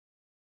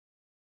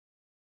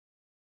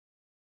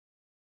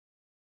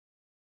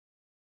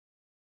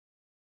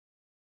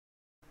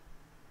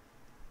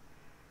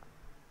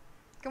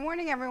Good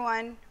morning,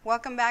 everyone.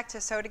 Welcome back to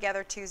Sew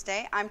Together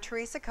Tuesday. I'm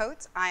Teresa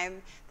Coates.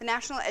 I'm the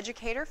National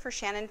Educator for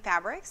Shannon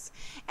Fabrics,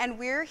 and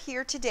we're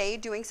here today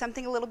doing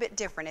something a little bit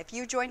different. If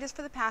you joined us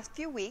for the past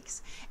few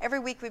weeks, every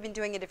week we've been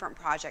doing a different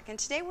project, and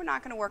today we're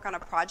not going to work on a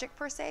project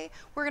per se,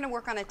 we're going to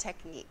work on a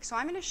technique. So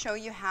I'm going to show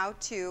you how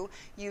to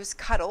use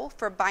Cuddle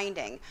for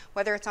binding,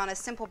 whether it's on a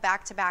simple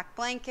back-to-back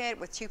blanket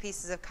with 2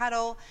 pieces of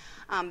Cuddle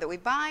that we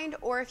bind,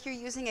 or if you're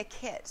using a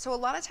kit. So a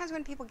lot of times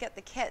when people get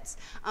the kits,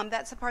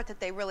 that's the part that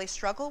they really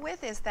struggle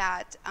with, is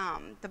that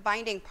the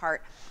binding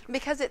part,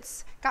 because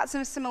it's got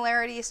some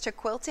similarities to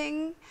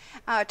quilting,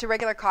 to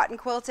regular cotton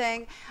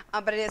quilting,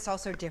 but it is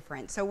also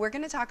different. So we're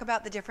going to talk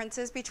about the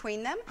differences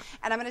between them,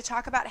 and I'm going to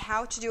talk about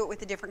how to do it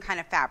with a different kind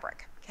of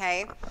fabric.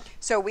 Okay,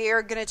 so we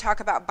are going to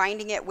talk about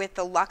binding it with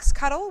the Luxe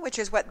Cuddle, which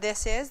is what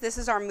this is. This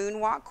is our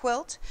moonwalk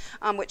quilt,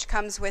 which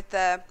comes with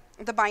the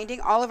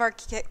binding. All of our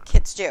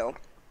kits do.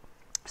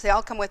 So they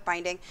all come with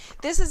binding.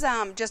 This is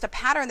just a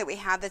pattern that we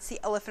have that's the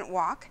elephant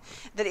walk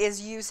that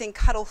is using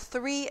Cuddle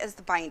 3 as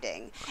the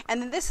binding.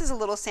 And then this is a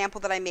little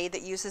sample that I made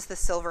that uses the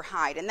silver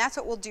hide. And that's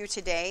what we'll do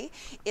today,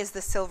 is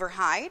the silver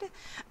hide,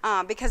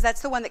 because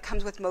that's the one that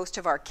comes with most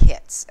of our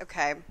kits,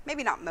 okay?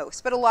 Maybe not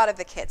most, but a lot of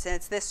the kits. And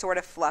it's this sort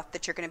of fluff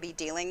that you're going to be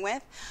dealing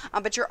with.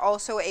 But you're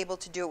also able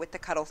to do it with the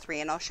Cuddle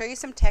 3. And I'll show you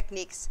some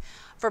techniques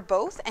for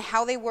both and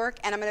how they work,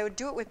 and I'm going to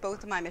do it with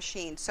both of my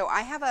machines. So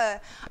I have a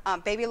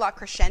Baby Lock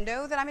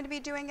Crescendo that I'm going to be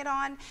doing it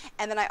on,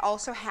 and then I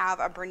also have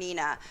a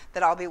Bernina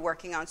that I'll be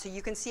working on. So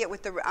you can see it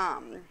with the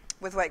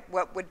with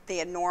what would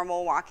be a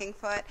normal walking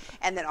foot,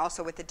 and then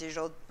also with the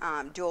digital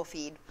dual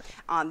feed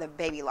on the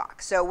Baby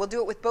Lock. So we'll do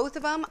it with both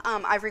of them.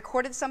 I've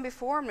recorded some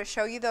before. I'm going to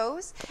show you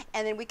those,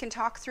 and then we can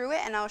talk through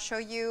it, and I'll show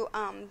you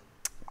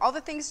all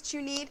the things that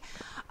you need.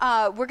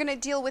 We're going to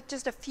deal with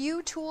just a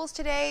few tools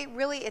today.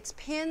 Really, it's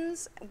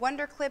pins,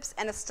 wonder clips,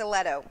 and a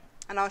stiletto.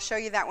 And I'll show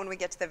you that when we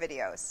get to the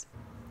videos.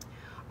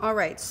 All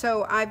right,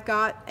 so I've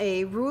got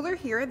a ruler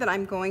here that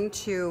I'm going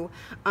to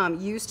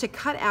use to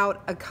cut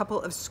out a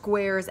couple of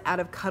squares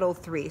out of Cuddle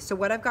 3. So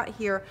what I've got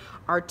here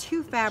are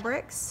 2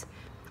 fabrics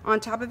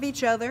on top of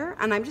each other,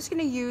 and I'm just going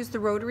to use the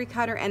rotary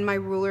cutter and my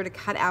ruler to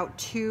cut out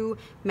 2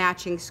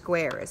 matching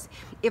squares.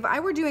 If I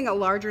were doing a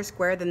larger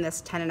square than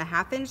this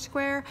 10.5-inch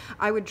square,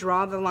 I would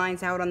draw the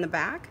lines out on the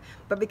back,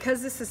 but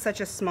because this is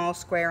such a small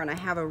square and I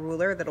have a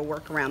ruler that'll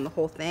work around the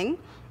whole thing,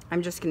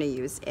 I'm just going to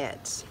use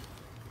it.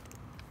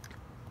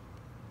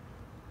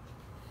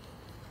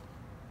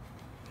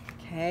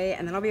 Okay,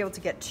 and then I'll be able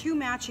to get 2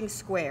 matching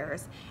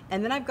squares,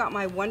 and then I've got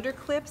my wonder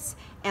clips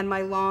and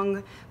my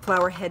long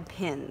flower head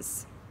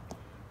pins.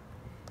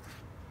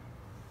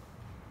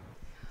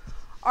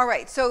 All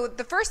right, so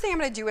the first thing I'm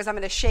going to do is I'm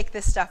going to shake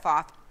this stuff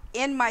off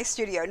in my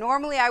studio.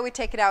 Normally I would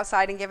take it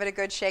outside and give it a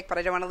good shake, but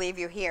I don't want to leave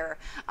you here.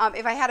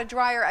 If I had a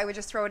dryer, I would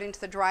just throw it into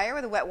the dryer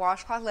with a wet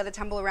washcloth, let it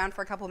tumble around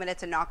for a couple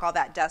minutes and knock all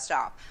that dust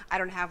off. I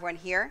don't have one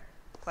here,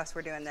 plus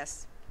we're doing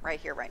this right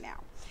here, right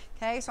now.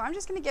 Okay, so I'm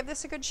just going to give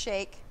this a good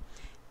shake,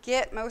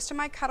 get most of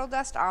my Cuddle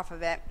dust off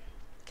of it.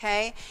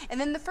 Okay, and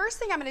then the first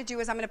thing I'm going to do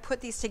is I'm going to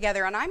put these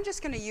together, and I'm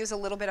just going to use a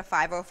little bit of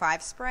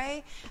 505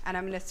 spray, and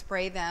I'm going to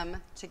spray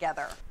them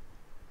together.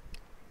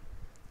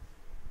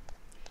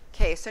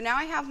 Okay, so now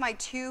I have my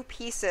 2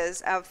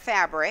 pieces of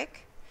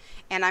fabric,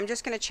 and I'm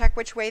just going to check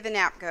which way the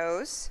nap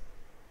goes.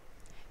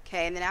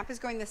 Okay, and the nap is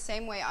going the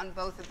same way on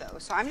both of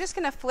those. So I'm just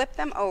going to flip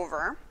them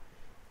over.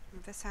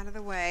 Move this out of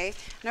the way.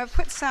 And I've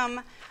put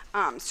some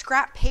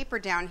scrap paper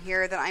down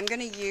here that I'm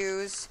going to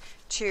use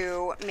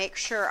to make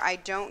sure I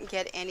don't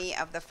get any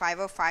of the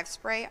 505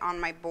 spray on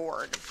my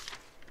board.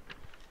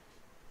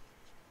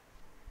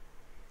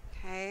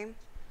 Okay,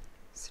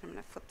 so I'm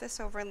going to flip this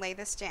over and lay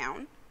this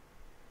down.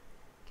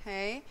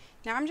 Okay,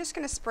 now I'm just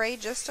going to spray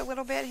just a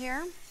little bit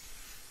here.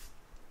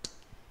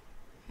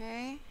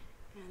 Okay,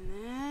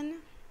 and then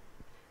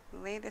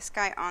lay this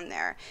guy on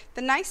there.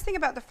 The nice thing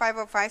about the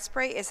 505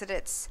 spray is that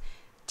it's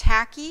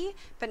tacky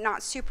but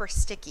not super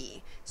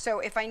sticky. So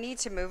if I need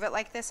to move it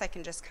like this, I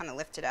can just kind of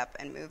lift it up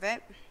and move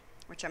it,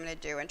 which I'm going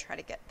to do, and try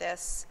to get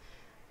this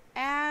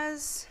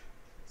as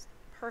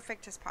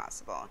perfect as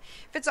possible.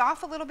 If it's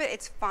off a little bit,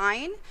 it's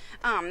fine.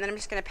 Then I'm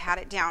just going to pat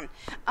it down.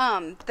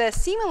 The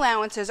seam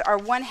allowances are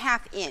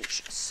 1/2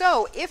 inch,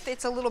 so if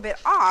it's a little bit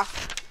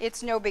off,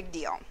 it's no big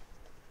deal.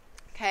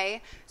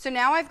 Okay, so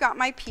now I've got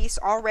my piece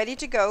all ready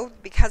to go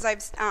because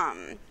I've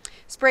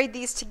sprayed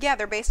these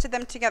together, basted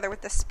them together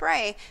with the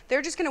spray.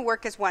 They're just going to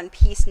work as one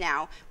piece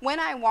now. When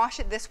I wash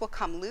it, this will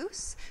come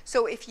loose.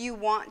 So if you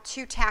want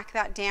to tack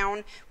that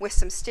down with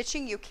some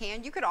stitching, you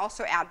can. You could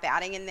also add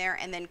batting in there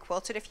and then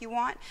quilt it if you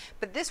want.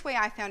 But this way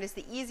I found is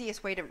the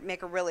easiest way to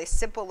make a really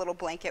simple little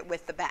blanket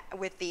with the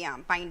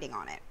binding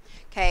on it.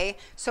 Okay,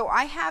 so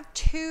I have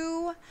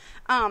 2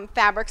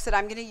 fabrics that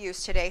I'm going to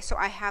use today. So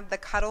I have the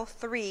Cuddle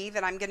 3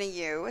 that I'm going to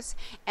use,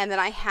 and then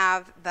I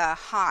have the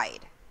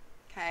hide.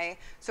 Okay,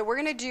 so we're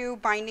going to do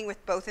binding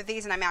with both of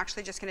these, and I'm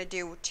actually just going to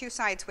do 2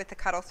 sides with the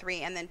Cuddle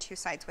 3 and then 2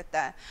 sides with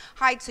the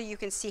hide so you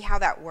can see how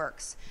that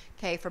works,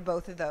 okay, for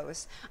both of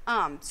those.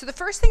 So the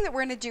first thing that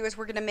we're going to do is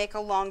we're going to make a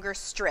longer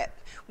strip.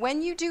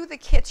 When you do the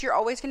kits, you're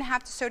always going to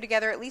have to sew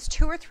together at least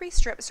 2 or 3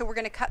 strips, so we're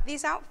going to cut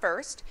these out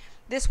first.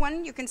 This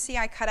one you can see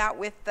I cut out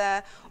with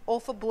the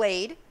Olfa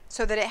blade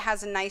so that it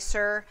has a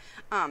nicer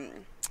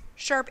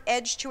sharp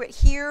edge to it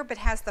here, but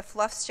has the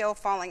fluff still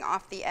falling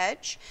off the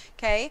edge.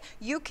 Okay,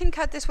 you can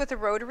cut this with a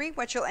rotary.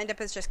 What you'll end up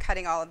is just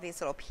cutting all of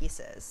these little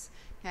pieces.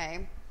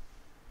 Okay,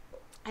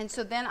 and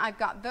so then I've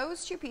got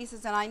those 2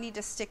 pieces and I need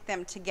to stick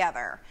them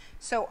together.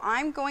 So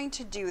I'm going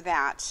to do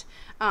that.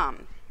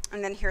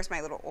 And then here's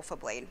my little Olfa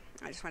blade.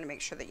 I just want to make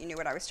sure that you knew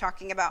what I was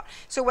talking about.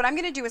 So what I'm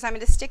going to do is I'm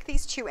going to stick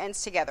these 2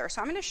 ends together. So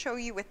I'm going to show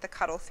you with the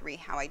Cuddle 3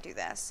 how I do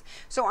this.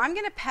 So I'm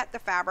going to pet the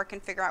fabric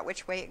and figure out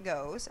which way it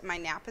goes. My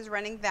nap is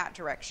running that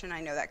direction.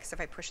 I know that because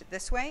if I push it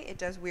this way, it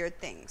does weird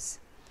things.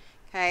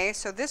 Okay,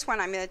 so this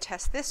one, I'm going to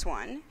test this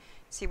one.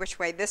 See which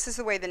way. This is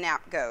the way the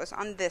nap goes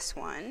on this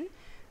one.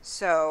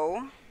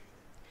 So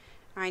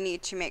I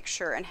need to make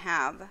sure and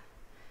have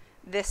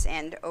this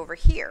end over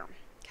here.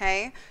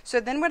 Okay,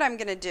 so then what I'm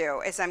going to do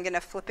is I'm going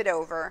to flip it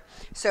over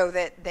so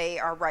that they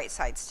are right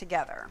sides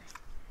together.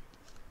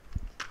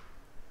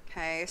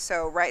 Okay,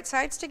 so right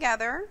sides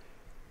together.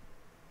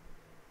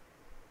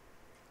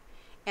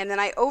 And then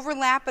I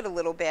overlap it a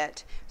little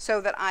bit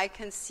so that I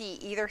can see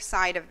either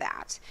side of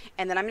that.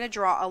 And then I'm going to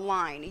draw a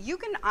line. You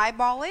can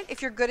eyeball it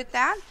if you're good at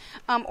that,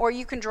 or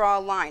you can draw a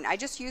line. I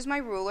just use my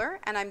ruler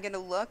and I'm going to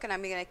look and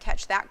I'm going to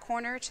catch that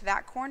corner to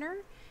that corner.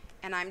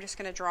 And I'm just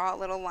going to draw a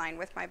little line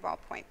with my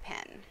ballpoint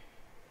pen.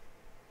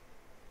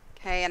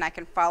 Okay, and I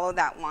can follow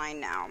that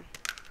line now.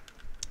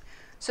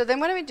 So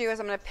then what I'm going to do is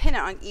I'm going to pin it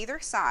on either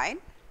side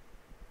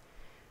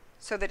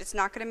so that it's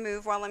not going to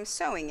move while I'm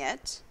sewing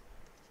it.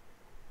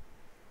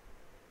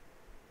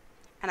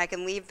 And I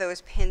can leave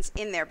those pins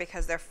in there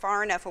because they're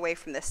far enough away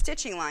from the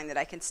stitching line that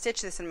I can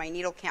stitch this and my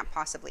needle can't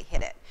possibly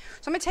hit it.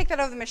 So I'm going to take that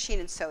over the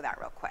machine and sew that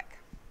real quick.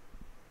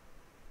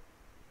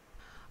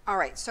 All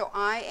right, so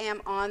I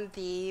am on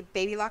the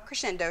Baby Lock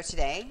Crescendo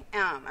today.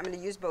 I'm going to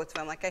use both of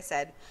them, like I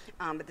said,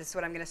 but this is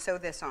what I'm going to sew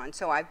this on.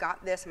 So I've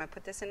got this. I'm going to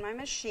put this in my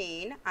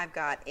machine. I've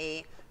got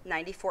a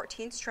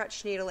 90-14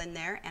 stretch needle in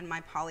there and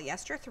my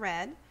polyester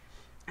thread,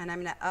 and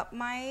I'm going to up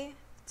my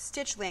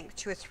stitch length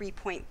to a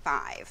 3.5.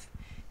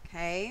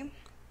 Okay, and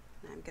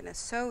I'm going to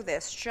sew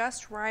this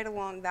just right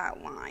along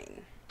that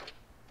line.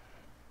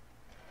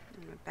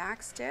 I'm going to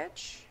back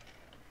stitch,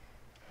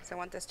 because I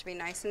want this to be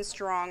nice and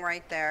strong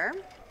right there.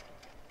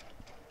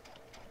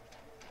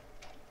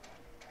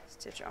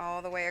 Stitch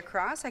all the way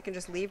across. I can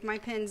just leave my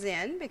pins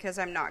in because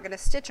I'm not going to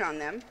stitch on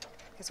them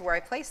because where I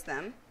place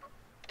them.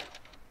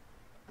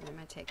 And I'm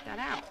going to take that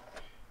out.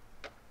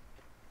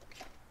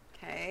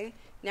 Okay,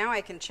 now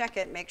I can check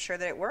it, make sure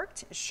that it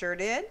worked. It sure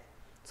did.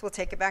 So we'll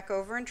take it back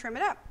over and trim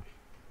it up.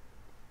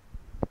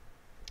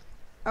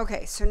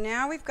 Okay, so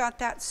now we've got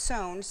that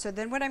sewn. So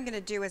then what I'm going to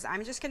do is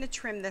I'm just going to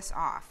trim this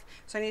off.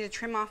 So I need to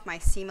trim off my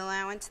seam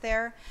allowance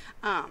there.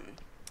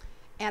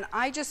 And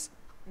I just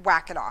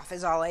whack it off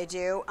is all I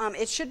do.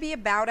 It should be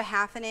about a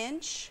 1/2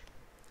 inch.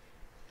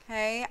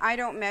 Okay, I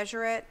don't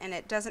measure it and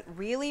it doesn't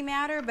really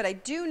matter, but I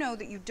do know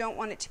that you don't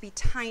want it to be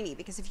tiny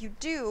because if you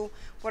do,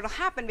 what will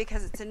happen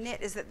because it's a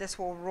knit is that this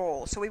will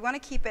roll. So we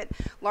want to keep it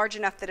large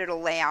enough that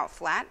it'll lay out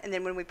flat, and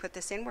then when we put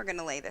this in, we're going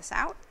to lay this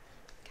out.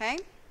 Okay,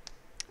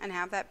 and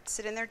have that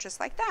sit in there just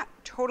like that.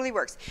 Totally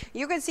works.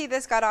 You can see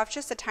this got off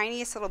just the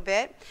tiniest little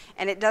bit,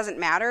 and it doesn't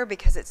matter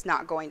because it's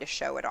not going to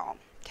show at all.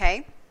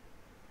 Okay,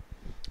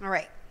 all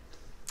right.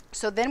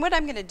 So then what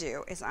I'm going to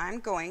do is I'm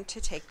going to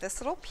take this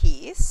little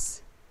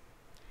piece,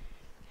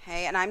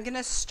 okay, and I'm going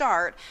to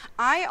start.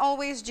 I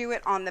always do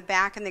it on the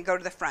back and then go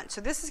to the front.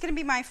 So this is going to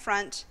be my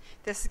front,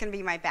 this is going to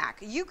be my back.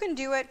 You can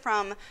do it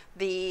from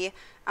the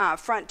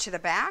front to the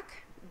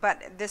back,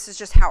 but this is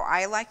just how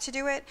I like to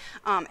do it.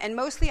 And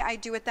mostly I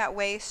do it that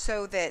way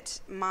so that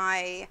when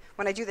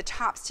I do the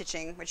top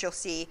stitching, which you'll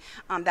see,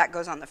 that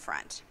goes on the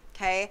front.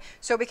 Okay,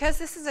 so because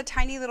this is a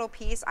tiny little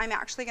piece, I'm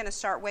actually going to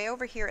start way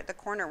over here at the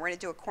corner. We're going to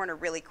do a corner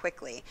really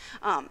quickly.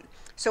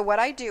 So what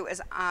I do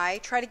is I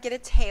try to get a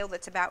tail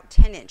that's about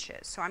 10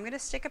 inches. So I'm going to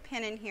stick a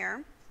pin in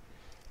here.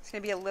 It's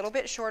going to be a little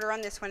bit shorter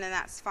on this one, and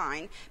that's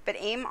fine. But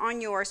aim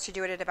on yours to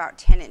do it at about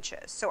 10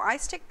 inches. So I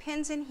stick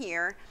pins in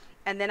here,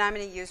 and then I'm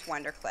going to use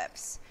Wonder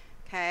Clips.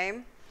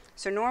 Okay,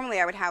 so normally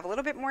I would have a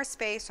little bit more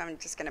space, so I'm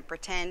just going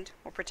to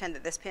we'll pretend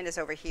that this pin is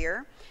over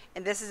here,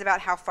 and this is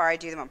about how far I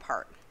do them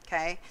apart.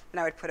 Okay, then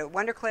I would put a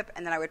Wonder Clip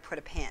and then I would put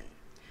a pin.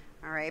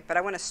 All right, but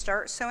I want to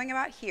start sewing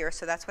about here,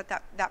 so that's what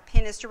that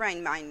pin is to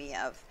remind me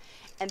of.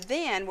 And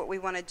then what we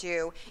want to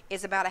do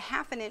is about a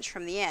 1/2 inch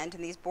from the end,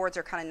 and these boards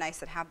are kind of nice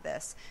that have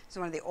this. This is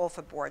one of the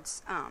Olfa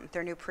boards.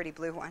 They're new pretty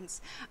blue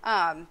ones.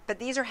 But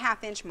these are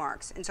 1/2 inch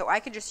marks, and so I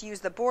could just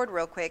use the board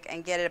real quick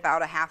and get it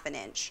about a 1/2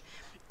 inch,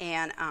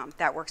 and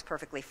that works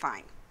perfectly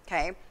fine.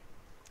 Okay.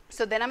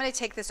 So then I'm going to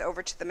take this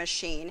over to the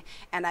machine,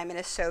 and I'm going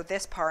to sew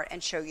this part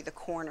and show you the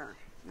corner.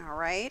 All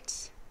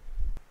right.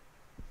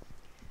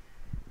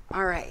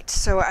 All right,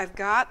 so I've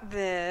got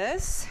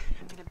this.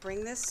 I'm going to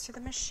bring this to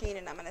the machine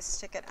and I'm going to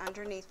stick it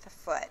underneath the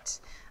foot.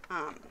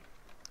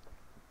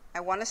 I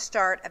want to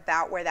start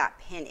about where that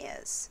pin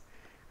is.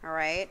 All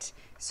right,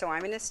 so I'm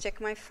going to stick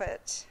my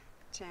foot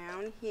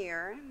down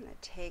here. I'm going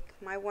to take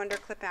my wonder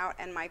clip out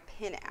and my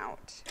pin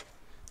out.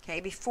 Okay,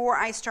 before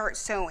I start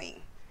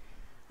sewing,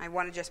 I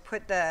want to just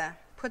put the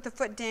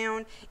foot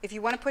down. If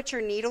you want to put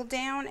your needle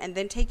down and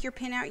then take your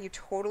pin out, you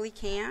totally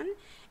can.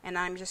 And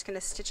I'm just going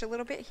to stitch a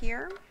little bit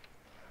here.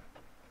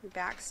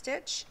 Back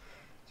stitch.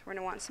 So we're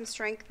going to want some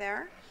strength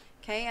there.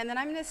 Okay, and then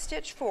I'm going to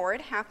stitch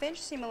forward, 1/2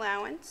 inch seam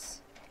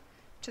allowance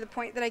to the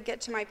point that I get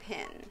to my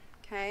pin.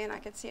 Okay, and I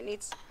can see it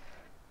needs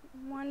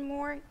one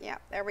more. Yeah,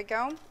 there we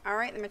go. All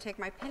right, I'm going to take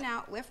my pin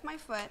out, lift my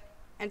foot,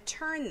 and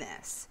turn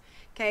this.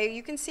 Okay,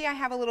 you can see I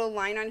have a little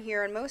line on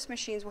here, and most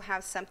machines will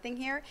have something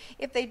here.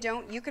 If they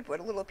don't, you could put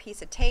a little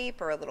piece of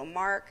tape or a little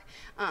mark.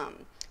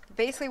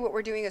 Basically what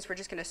we're doing is we're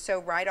just going to sew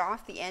right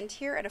off the end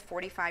here at a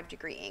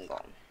 45-degree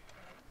angle.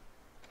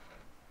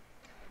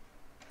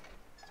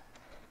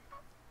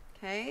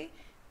 Okay,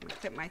 I'm going to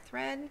clip my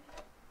thread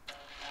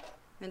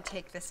and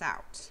take this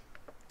out.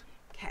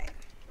 Okay.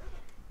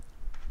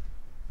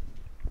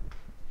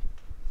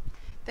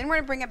 Then we're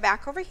going to bring it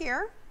back over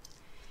here.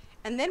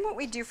 And then what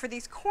we do for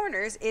these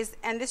corners is,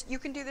 and this you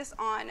can do this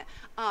on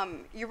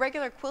your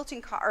regular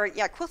quilting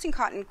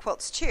cotton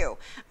quilts too,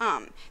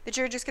 that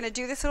you're just going to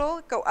do this little,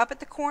 go up at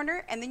the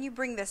corner, and then you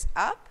bring this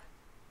up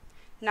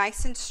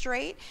nice and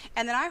straight,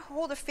 and then I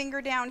hold a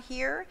finger down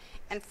here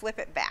and flip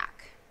it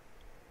back.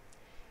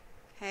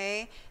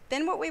 Okay,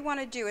 then what we want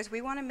to do is we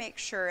want to make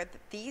sure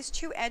that these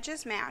two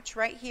edges match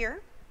right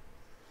here.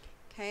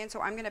 Okay, and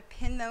so I'm going to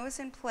pin those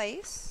in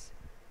place.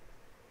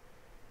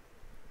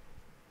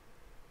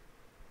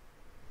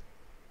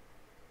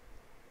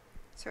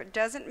 So it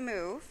doesn't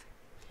move.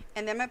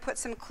 And then I'm going to put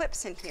some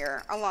clips in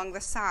here along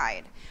the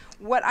side.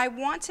 What I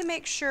want to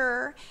make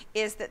sure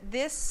is that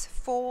this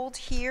fold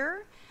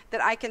here,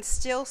 that I can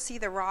still see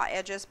the raw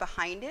edges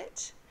behind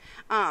it.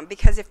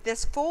 Because if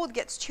this fold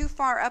gets too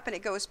far up and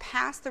it goes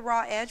past the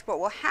raw edge, what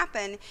will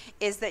happen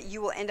is that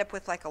you will end up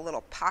with like a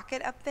little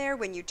pocket up there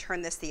when you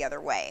turn this the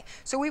other way.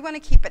 So we want to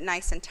keep it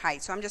nice and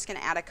tight. So I'm just going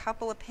to add a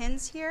couple of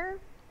pins here.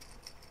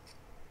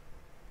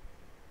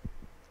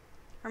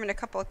 I'm going to a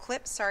couple of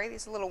clips, sorry,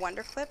 these are little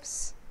wonder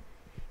clips.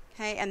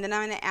 Okay, and then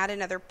I'm going to add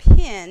another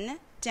pin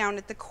down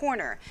at the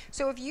corner.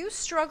 So if you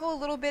struggle a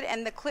little bit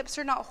and the clips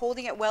are not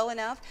holding it well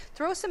enough,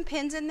 throw some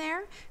pins in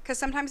there, because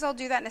sometimes I'll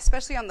do that, and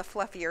especially on the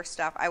fluffier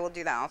stuff, I will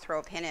do that. I'll throw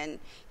a pin in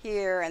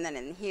here and then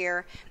in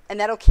here, and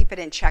that'll keep it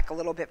in check a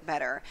little bit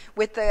better.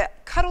 With the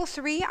Cuddle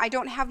 3, I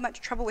don't have much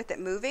trouble with it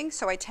moving,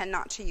 so I tend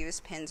not to use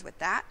pins with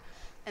that.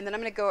 And then I'm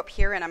going to go up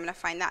here and I'm going to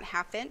find that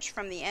 1/2 inch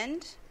from the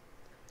end,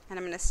 and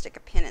I'm going to stick a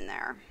pin in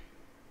there.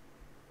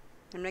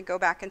 I'm going to go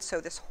back and sew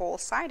this whole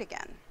side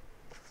again.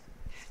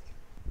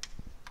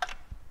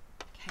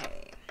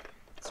 Okay,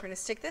 so we're going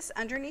to stick this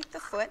underneath the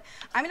foot.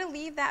 I'm going to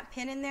leave that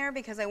pin in there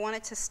because I want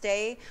it to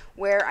stay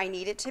where I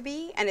need it to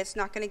be, and it's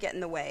not going to get in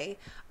the way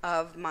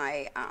of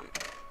my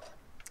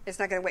it's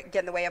not going to get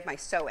in the way of my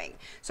sewing.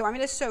 So I'm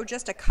going to sew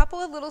just a couple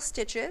of little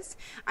stitches.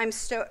 I'm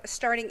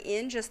starting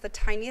in just the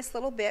tiniest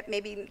little bit,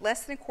 maybe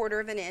less than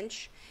 1/4 of an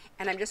inch,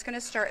 and I'm just going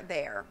to start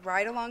there,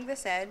 right along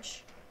this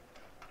edge.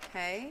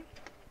 Okay.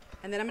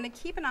 And then I'm going to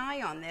keep an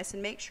eye on this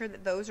and make sure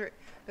that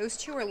those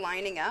two are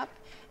lining up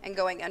and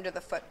going under the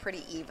foot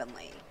pretty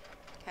evenly.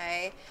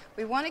 Okay,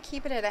 we want to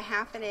keep it at a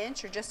 1/2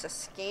 inch or just a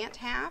scant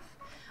half.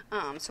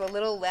 So a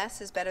little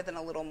less is better than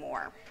a little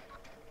more.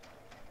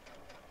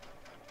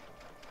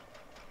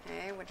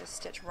 Okay, we'll just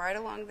stitch right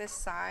along this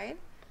side,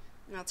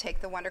 and I'll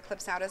take the wonder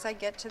clips out as I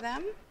get to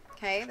them.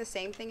 Okay, the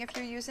same thing if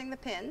you're using the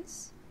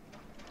pins.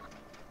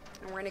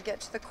 And we're going to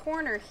get to the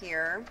corner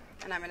here,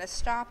 and I'm going to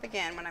stop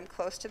again when I'm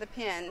close to the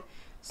pin,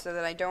 so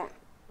that I don't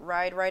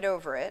ride right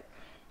over it.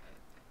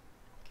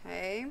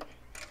 Okay.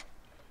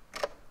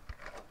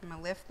 I'm going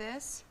to lift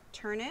this,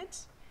 turn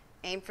it,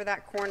 aim for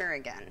that corner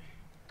again.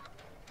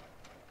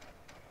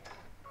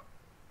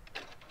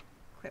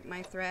 Clip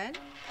my thread.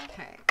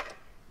 Okay.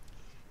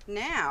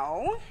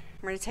 Now,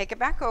 I'm going to take it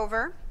back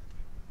over.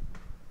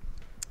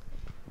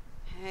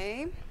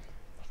 Okay.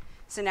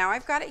 So now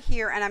I've got it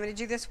here, and I'm going to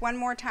do this one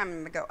more time.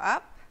 I'm going to go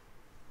up,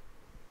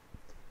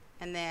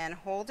 and then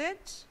hold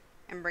it,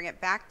 and bring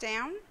it back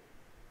down,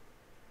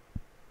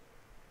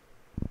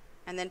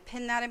 and then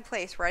pin that in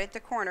place right at the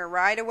corner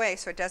right away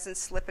so it doesn't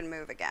slip and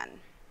move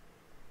again.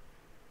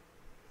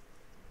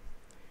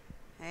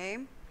 Okay,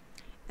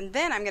 and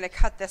then I'm going to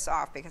cut this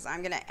off because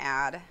I'm going to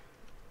add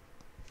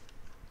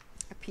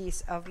a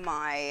piece of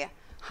my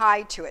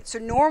hide to it. So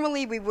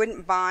normally we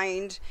wouldn't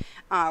bind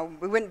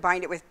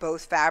it with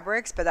both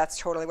fabrics, but that's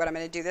totally what I'm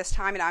going to do this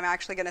time. And I'm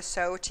actually going to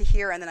sew to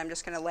here, and then I'm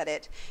just going to let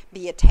it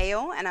be a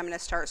tail, and I'm going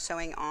to start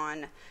sewing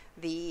on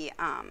the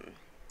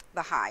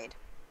hide.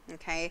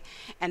 Okay,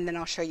 and then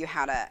I'll show you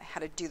how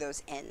to do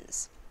those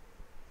ends.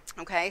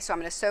 Okay, so I'm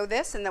going to sew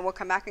this, and then we'll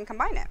come back and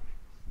combine it.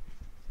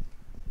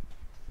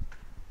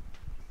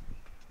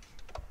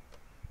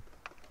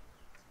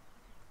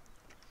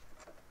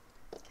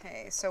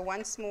 Okay, so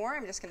once more,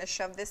 I'm just going to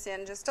shove this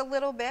in just a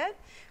little bit,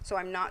 so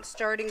I'm not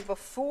starting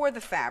before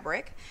the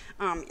fabric.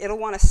 It'll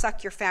want to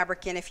suck your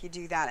fabric in if you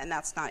do that, and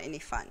that's not any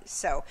fun.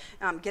 So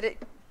get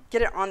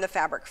it on the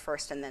fabric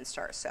first and then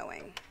start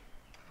sewing.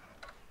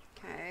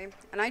 Okay,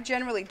 and I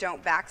generally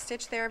don't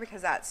backstitch there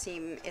because that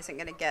seam isn't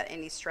going to get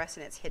any stress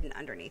and it's hidden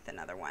underneath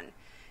another one.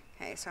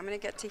 Okay, so I'm going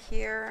to get to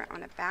here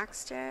on a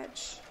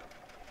backstitch.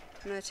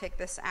 I'm going to take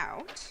this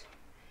out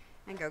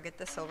and go get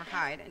the silver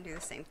hide and do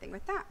the same thing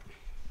with that.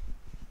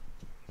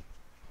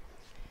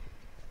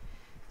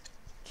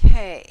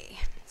 Okay,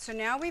 so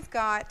now we've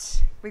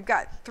got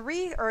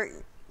three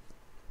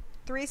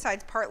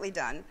sides partly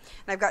done, and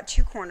I've got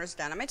 2 corners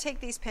done. I'm going to take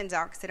these pins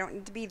out because they don't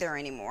need to be there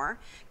anymore.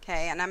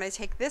 Okay, and I'm going to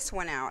take this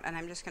one out, and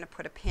I'm just going to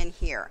put a pin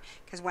here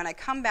because when I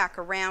come back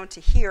around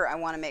to here, I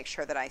want to make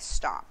sure that I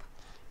stop.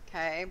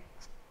 Okay,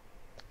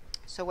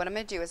 so what I'm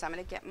going to do is I'm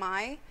going to get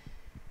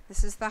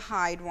this is the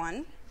hide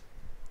one.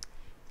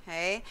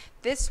 Okay,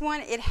 this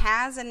one, it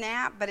has a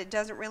nap, but it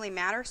doesn't really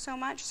matter so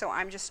much, so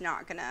I'm just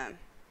not gonna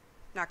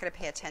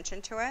pay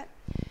attention to it.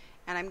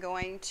 And I'm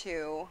going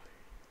to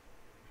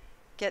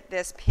get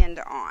this pinned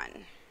on.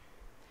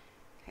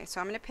 Okay,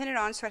 so I'm going to pin it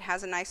on so it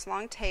has a nice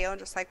long tail,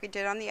 just like we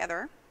did on the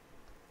other.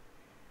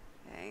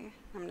 Okay,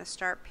 I'm going to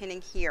start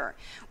pinning here.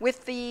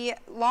 With the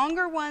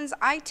longer ones,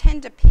 I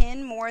tend to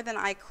pin more than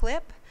I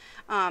clip,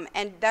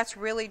 and that's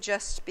really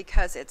just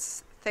because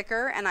it's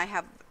thicker and I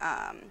have,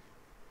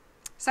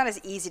 it's not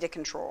as easy to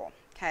control.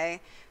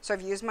 Okay, so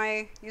I've used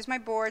my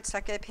board,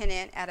 stuck a pin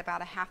in at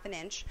about 1/2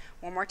 inch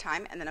one more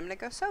time, and then I'm going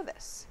to go sew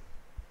this.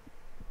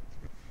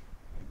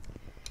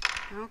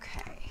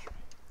 Okay,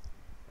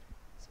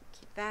 so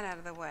keep that out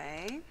of the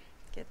way.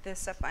 Get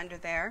this up under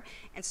there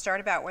and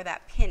start about where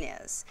that pin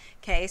is.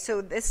 Okay,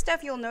 so this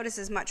stuff you'll notice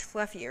is much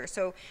fluffier.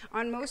 So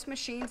on most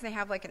machines they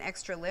have like an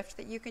extra lift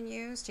that you can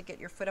use to get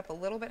your foot up a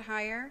little bit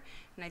higher,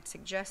 and I'd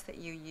suggest that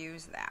you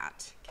use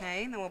that.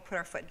 Okay, and then we'll put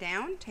our foot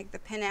down, take the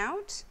pin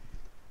out,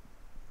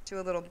 do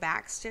a little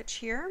back stitch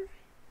here,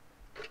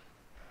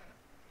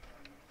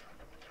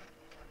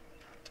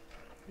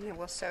 and then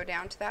we'll sew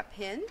down to that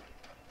pin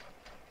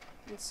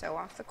and sew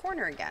off the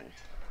corner again.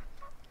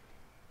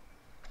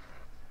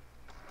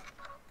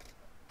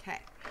 Okay.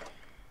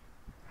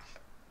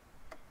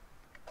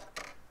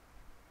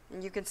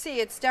 And you can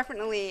see it's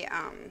definitely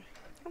a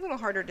little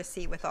harder to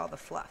see with all the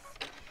fluff.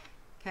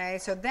 Okay,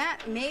 so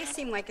that may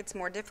seem like it's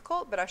more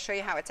difficult, but I'll show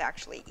you how it's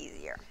actually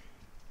easier.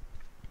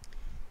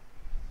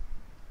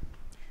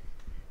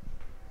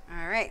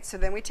 All right, so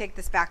then we take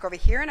this back over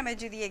here, and I'm going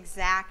to do the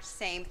exact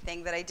same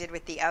thing that I did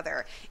with the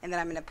other. And then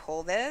I'm going to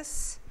pull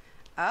this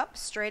up,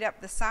 straight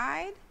up the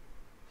side,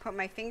 put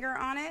my finger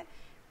on it,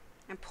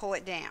 and pull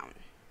it down.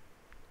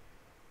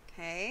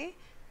 Okay,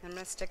 I'm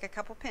going to stick a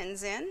couple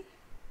pins in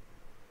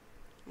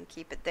and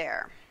keep it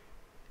there.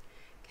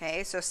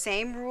 Okay, so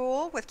same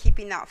rule with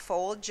keeping that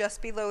fold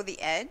just below the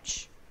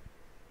edge.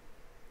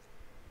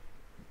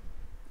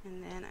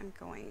 And then I'm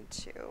going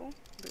to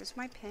lose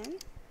my pin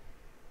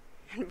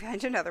and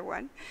find another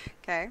one.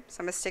 Okay, so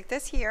I'm going to stick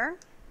this here,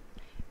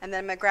 and then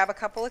I'm going to grab a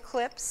couple of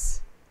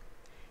clips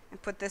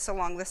and put this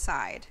along the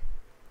side.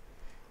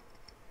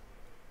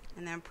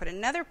 And then put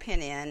another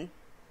pin in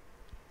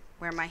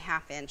where my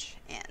 1/2 inch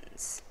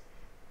ends.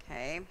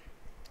 Okay,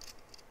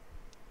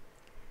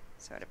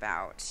 so at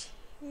about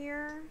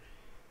here,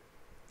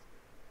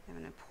 I'm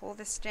going to pull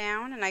this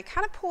down, and I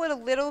kind of pull it a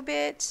little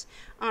bit,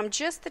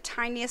 just the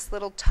tiniest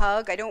little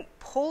tug. I don't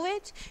pull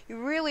it. You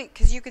really,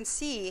 because you can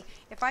see,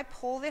 if I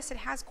pull this, it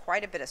has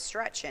quite a bit of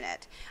stretch in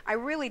it. I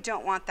really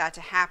don't want that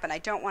to happen. I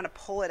don't want to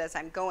pull it as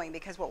I'm going,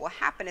 because what will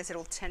happen is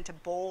it'll tend to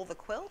bowl the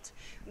quilt,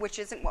 which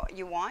isn't what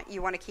you want.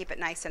 You want to keep it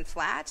nice and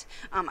flat.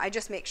 I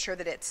just make sure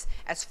that it's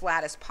as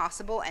flat as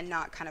possible and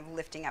not kind of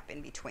lifting up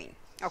in between.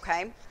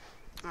 Okay?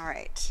 All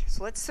right,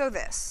 so let's sew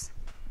this.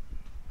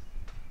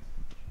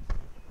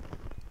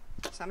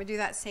 So I'm going to do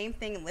that same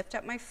thing and lift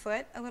up my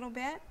foot a little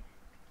bit.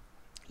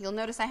 You'll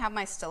notice I have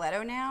my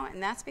stiletto now,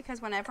 and that's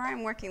because whenever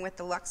I'm working with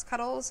the Luxe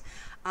Cuddles,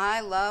 I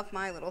love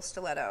my little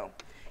stiletto.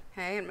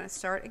 Okay, I'm going to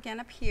start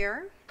again up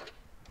here.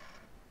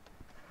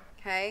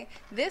 Okay,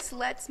 this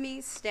lets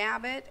me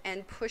stab it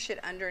and push it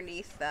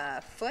underneath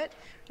the foot.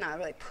 Not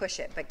really push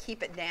it, but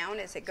keep it down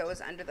as it goes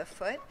under the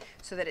foot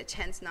so that it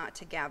tends not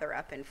to gather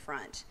up in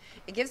front.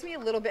 It gives me a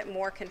little bit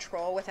more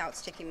control without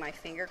sticking my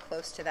finger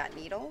close to that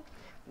needle,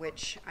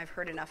 which I've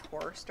heard enough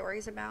horror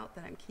stories about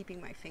that I'm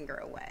keeping my finger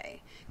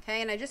away.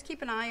 Okay, and I just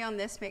keep an eye on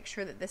this, make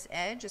sure that this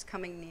edge is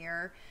coming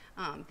near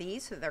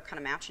these so that they're kind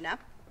of matching up.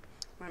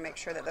 I want to make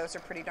sure that those are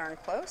pretty darn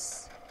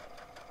close.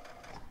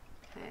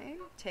 Okay,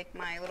 take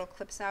my little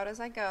clips out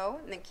as I go,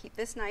 and then keep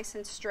this nice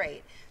and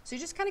straight. So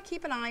you just kind of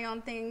keep an eye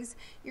on things.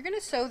 You're going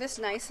to sew this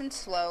nice and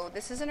slow.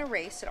 This isn't a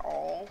race at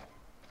all.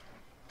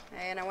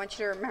 Okay, and I want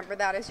you to remember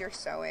that as you're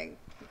sewing.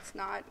 It's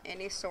not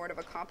any sort of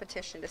a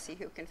competition to see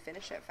who can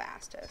finish it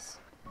fastest.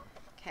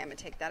 Okay, I'm going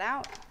to take that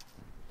out.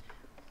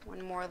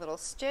 One more little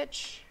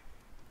stitch.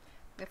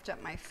 Lift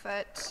up my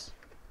foot.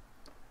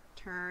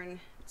 Turn.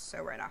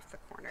 Sew right off the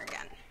corner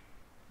again.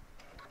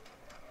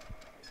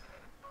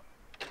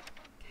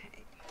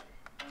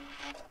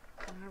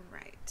 All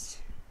right.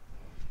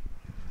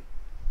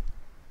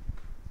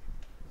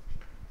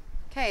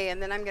 Okay,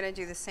 and then I'm going to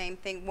do the same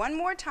thing one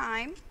more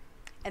time,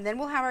 and then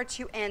we'll have our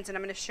two ends, and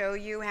I'm going to show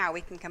you how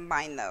we can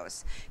combine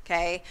those.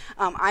 Okay,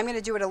 I'm going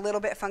to do it a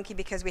little bit funky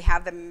because we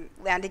have them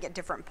landing at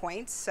different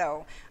points,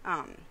 so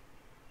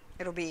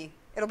it'll be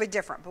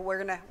different, but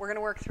we're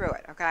gonna work through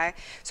it. Okay,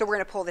 so we're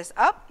going to pull this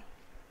up,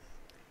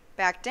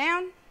 back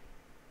down.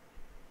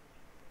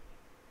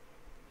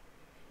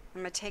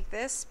 I'm going to take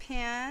this pin,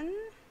 and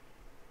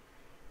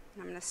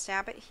I'm going to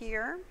stab it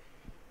here.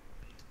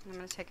 I'm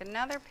going to take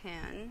another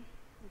pin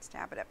and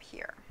stab it up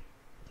here.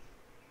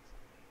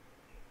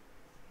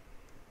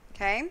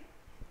 Okay?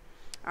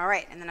 All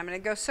right, and then I'm going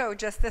to go sew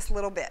just this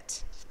little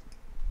bit.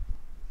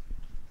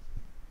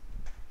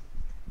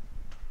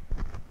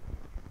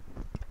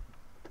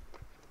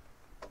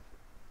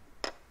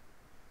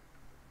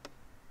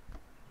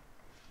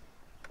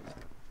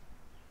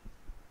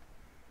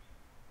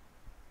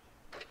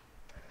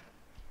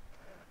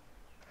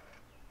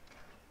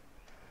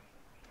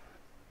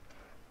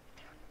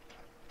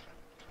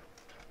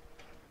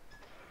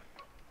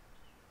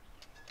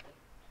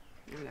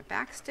 I'm going to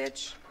back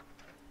stitch,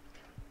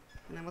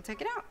 and then we'll take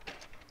it out.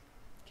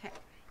 Okay.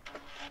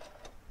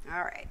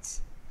 All right.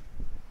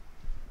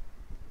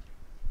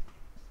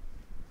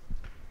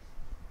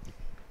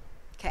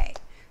 Okay.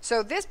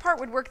 So this part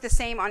would work the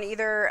same on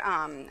either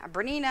a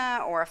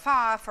Bernina or a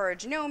faux or a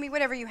Janome,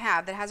 whatever you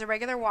have that has a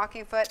regular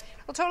walking foot.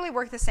 It'll totally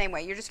work the same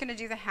way. You're just going to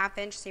do the 1/2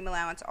 inch seam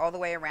allowance all the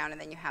way around, and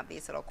then you have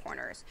these little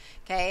corners.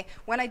 Okay.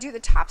 When I do the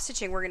top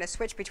stitching, we're going to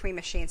switch between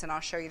machines, and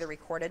I'll show you the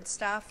recorded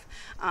stuff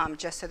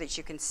just so that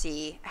you can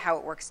see how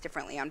it works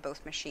differently on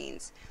both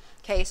machines.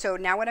 Okay. So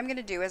now what I'm going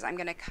to do is I'm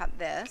going to cut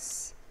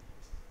this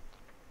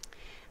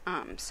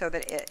so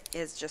that it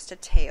is just a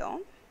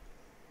tail.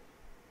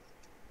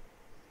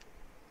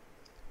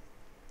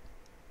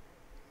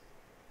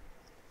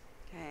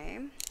 Okay,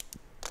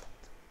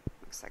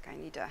 looks like I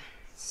need to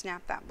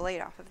snap that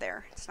blade off of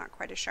there. It's not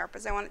quite as sharp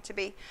as I want it to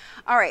be.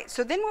 All right,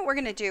 so then what we're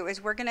going to do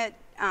is we're going to,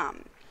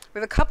 we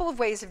have a couple of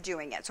ways of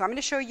doing it. So I'm going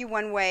to show you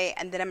one way,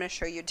 and then I'm going to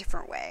show you a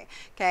different way.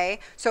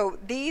 Okay, so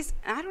these,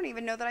 I don't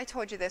even know that I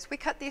told you this. We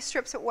cut these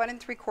strips at 1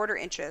 3/4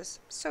 inches.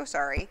 So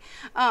sorry.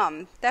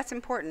 That's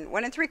important.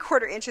 1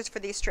 3/4 inches for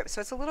these strips,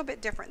 so it's a little bit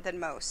different than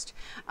most.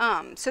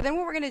 So then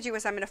what we're going to do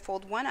is I'm going to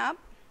fold one up,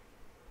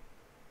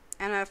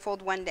 and I'm going to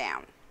fold one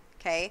down.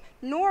 Okay,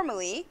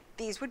 normally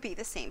these would be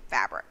the same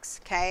fabrics.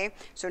 Okay,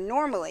 so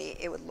normally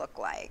it would look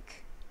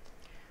like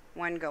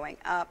one going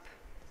up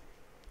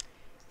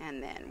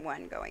and then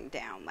one going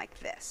down like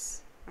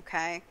this.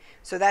 Okay,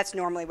 so that's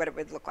normally what it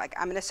would look like.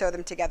 I'm going to sew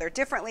them together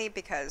differently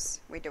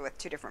because we do it with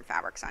 2 different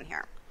fabrics on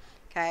here.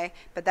 Okay,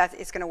 but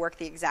it's going to work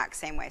the exact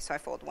same way. So I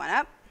fold one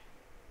up,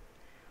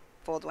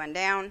 fold one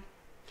down.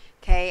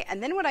 Okay,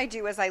 and then what I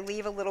do is I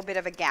leave a little bit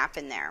of a gap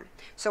in there.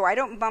 So I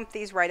don't bump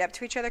these right up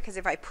to each other, because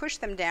if I push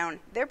them down,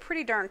 they're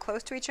pretty darn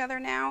close to each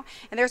other now.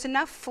 And there's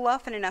enough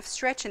fluff and enough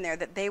stretch in there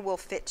that they will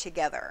fit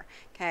together.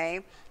 Okay,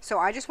 so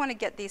I just want to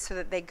get these so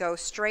that they go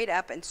straight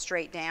up and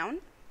straight down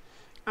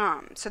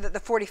so that the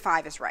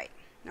 45 is right.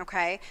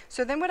 Okay,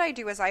 so then what I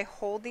do is I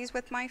hold these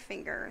with my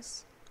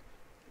fingers,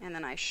 and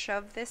then I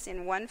shove this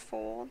in one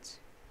fold,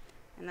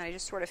 and then I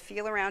just sort of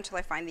feel around till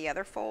I find the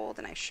other fold,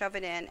 and I shove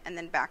it in and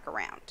then back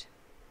around.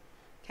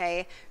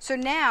 Okay, so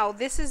now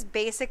this is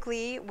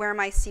basically where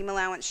my seam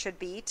allowance should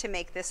be to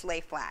make this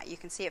lay flat. You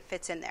can see it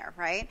fits in there,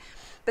 right?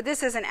 But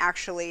this isn't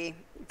actually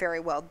very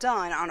well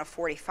done on a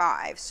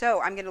 45.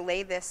 So I'm going to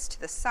lay this to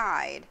the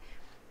side,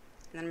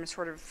 and then I'm going to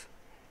sort of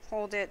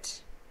hold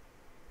it,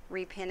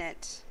 repin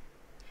it.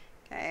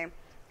 Okay,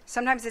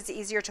 sometimes it's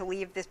easier to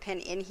leave this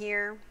pin in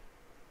here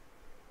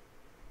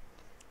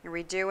and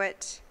redo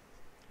it.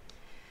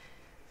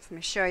 So let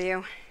me show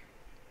you.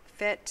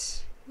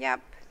 Fit,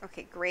 yep.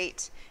 Okay,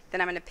 great.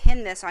 Then I'm going to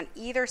pin this on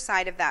either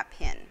side of that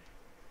pin.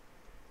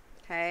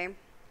 Okay,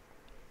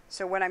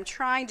 so what I'm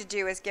trying to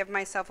do is give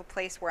myself a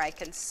place where I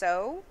can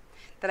sew,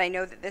 that I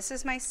know that this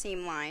is my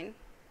seam line,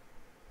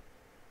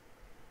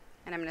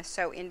 and I'm going to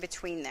sew in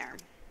between there.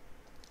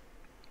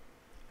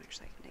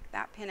 Actually, I can take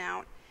that pin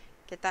out,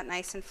 get that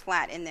nice and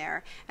flat in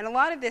there. And a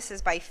lot of this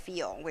is by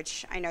feel,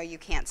 which I know you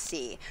can't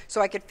see. So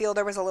I could feel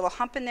there was a little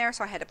hump in there,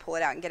 so I had to pull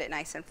it out and get it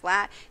nice and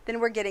flat. Then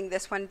we're getting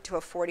this one to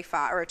a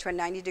 45 or to a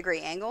 90-degree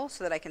angle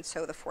so that I can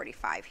sew the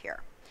 45 here.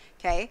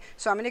 Okay,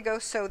 so I'm going to go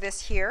sew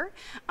this here,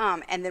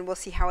 and then we'll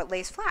see how it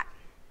lays flat.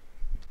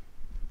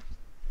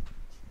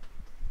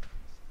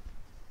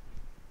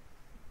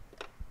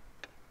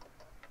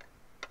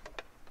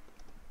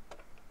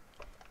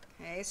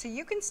 Okay, so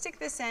you can stick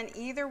this in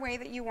either way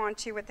that you want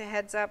to, with the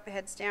heads up, the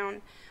heads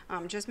down.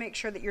 Just make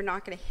sure that you're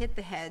not going to hit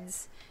the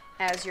heads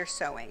as you're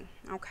sewing.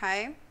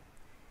 Okay,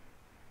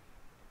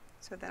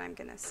 so then I'm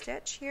going to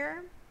stitch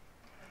here.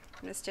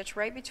 I'm going to stitch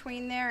right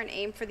between there and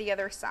aim for the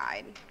other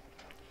side.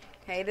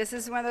 Okay, this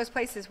is one of those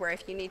places where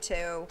if you need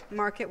to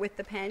mark it with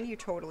the pen, you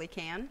totally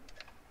can.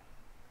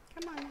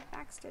 Come on,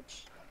 back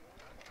stitch.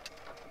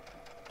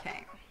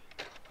 Okay,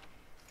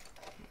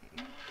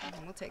 and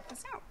then we'll take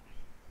this out.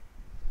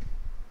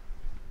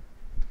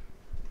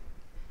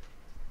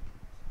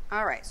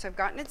 All right, so I've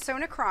gotten it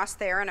sewn across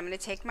there, and I'm going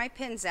to take my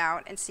pins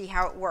out and see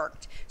how it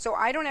worked. So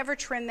I don't ever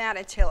trim that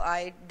until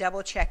I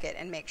double check it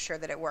and make sure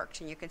that it worked,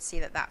 and you can see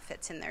that that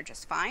fits in there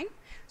just fine.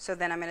 So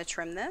then I'm going to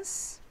trim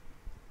this.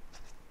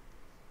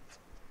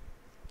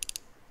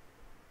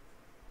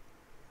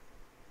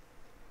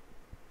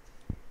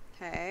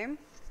 Okay,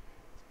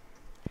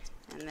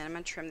 and then I'm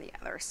going to trim the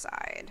other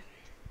side.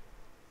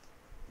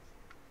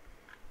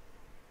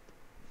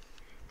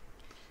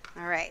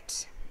 All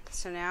right,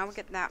 so now we'll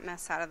get that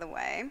mess out of the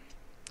way.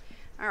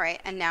 All right,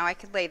 and now I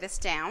could lay this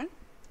down,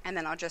 and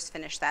then I'll just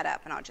finish that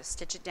up, and I'll just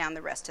stitch it down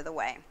the rest of the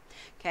way.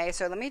 Okay,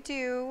 so let me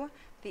do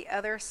the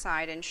other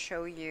side and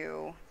show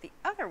you the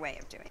other way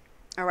of doing it.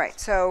 All right,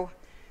 so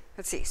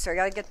let's see. So I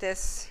got to get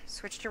this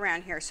switched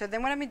around here. So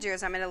then what I'm going to do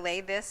is I'm going to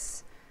lay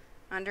this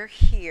under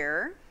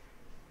here,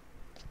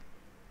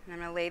 and I'm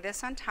going to lay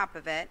this on top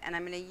of it, and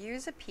I'm going to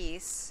use a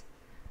piece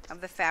of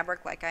the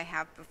fabric like I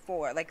have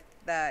before, like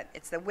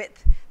it's the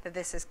width that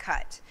this is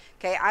cut.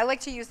 Okay, I like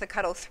to use the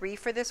Cuddle 3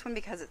 for this one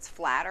because it's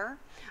flatter,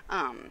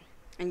 and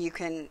you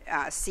can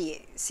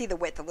see the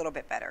width a little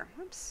bit better.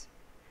 Oops.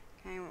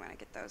 Okay, we want to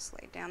get those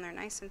laid down there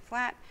nice and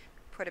flat.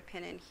 Put a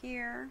pin in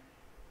here.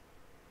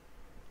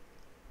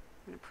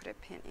 I'm going to put a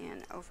pin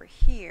in over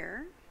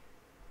here.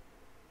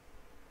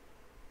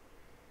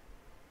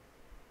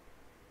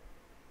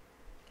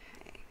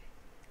 Okay,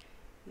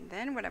 and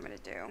then what I'm going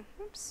to do,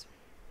 oops,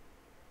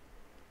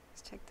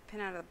 is take the pin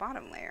out of the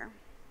bottom layer.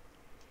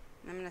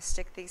 And I'm going to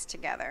stick these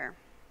together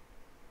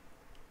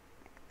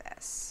like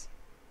this.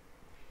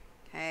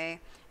 Okay,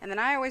 and then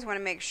I always want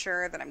to make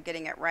sure that I'm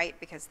getting it right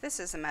because this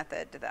is a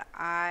method that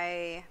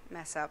I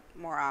mess up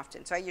more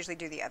often. So I usually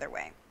do the other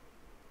way.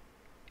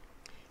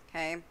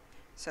 Okay,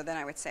 so then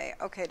I would say,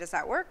 okay, does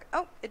that work?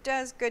 Oh, it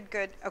does. Good,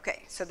 good.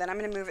 Okay, so then I'm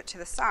going to move it to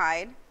the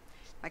side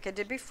like I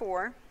did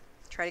before.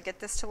 Try to get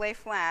this to lay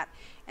flat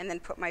and then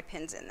put my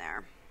pins in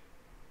there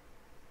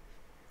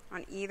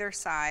on either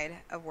side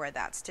of where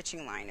that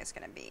stitching line is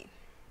going to be.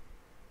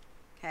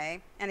 Okay,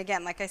 and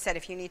again, like I said,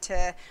 if you need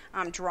to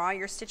draw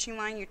your stitching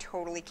line, you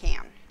totally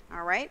can.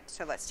 All right,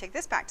 so let's take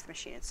this back to the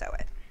machine and sew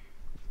it.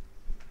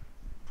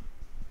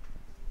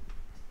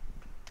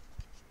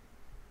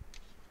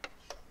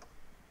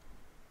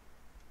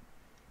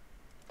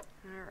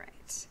 All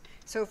right,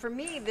 so for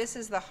me, this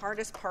is the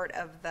hardest part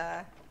of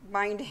the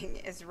binding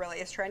is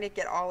trying to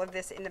get all of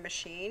this in the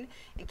machine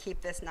and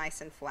keep this nice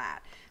and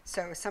flat.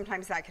 So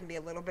sometimes that can be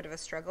a little bit of a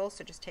struggle,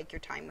 so just take your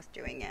time with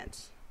doing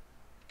it.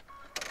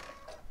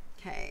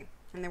 Okay,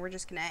 and then we're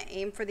just going to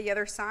aim for the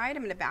other side.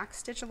 I'm going to back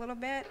stitch a little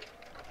bit.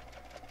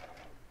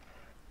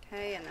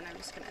 Okay, and then I'm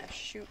just going to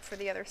shoot for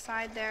the other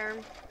side there.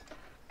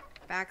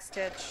 Back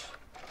stitch.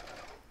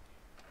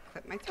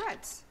 Clip my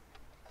threads.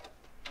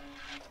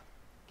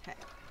 Okay.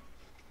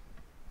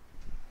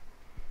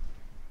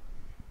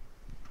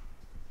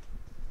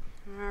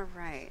 All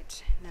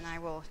right, then I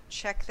will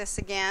check this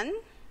again,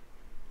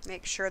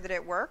 make sure that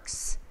it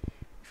works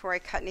before I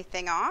cut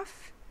anything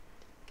off.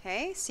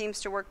 Okay, seems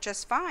to work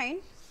just fine.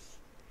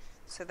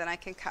 So then I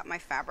can cut my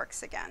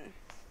fabrics again.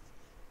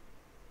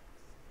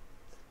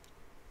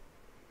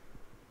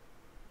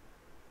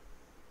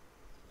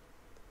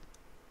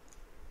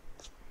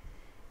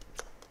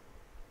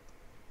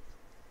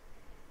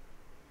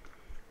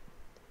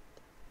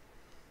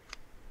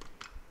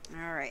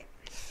 All right.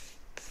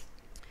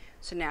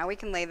 So now we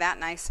can lay that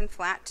nice and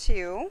flat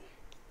too.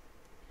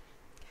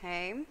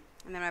 Okay, and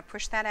then I'm going to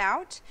push that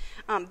out.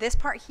 This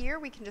part here,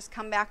 we can just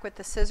come back with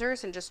the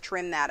scissors and just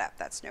trim that up.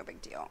 That's no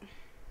big deal.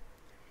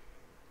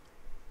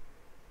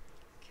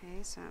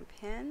 Okay, so I'm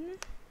pin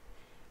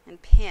and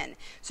pin.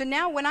 So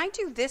now when I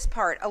do this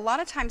part, a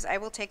lot of times I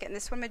will take it, and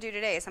this is what I'm going to do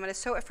today, is I'm going to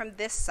sew it from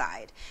this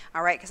side,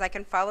 all right, because I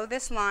can follow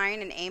this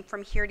line and aim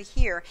from here to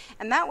here,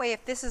 and that way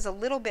if this is a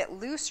little bit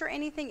loose or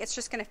anything, it's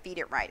just going to feed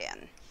it right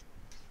in.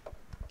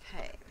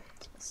 Okay,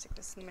 let's stick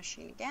this in the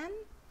machine again.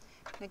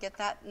 I'm going to get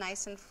that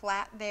nice and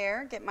flat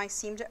there, get my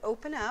seam to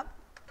open up,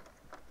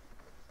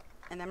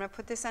 and then I'm going to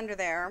put this under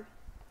there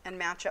and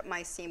match up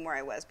my seam where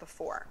I was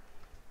before.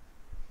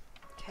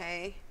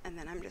 Okay, and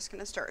then I'm just going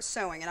to start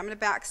sewing, and I'm going to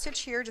back stitch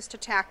here just to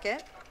tack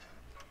it,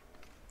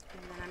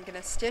 and then I'm going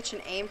to stitch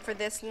and aim for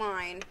this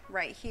line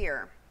right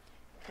here.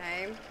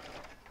 Okay,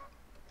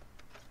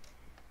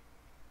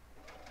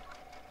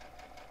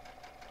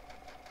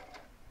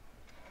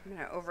 I'm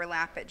going to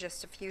overlap it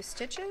just a few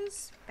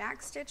stitches,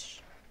 back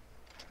stitch,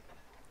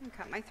 and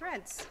cut my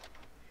threads.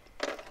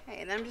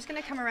 Okay, and then I'm just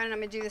going to come around and I'm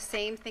going to do the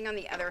same thing on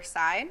the other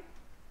side.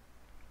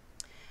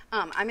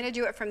 I'm going to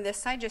do it from this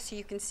side just so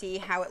you can see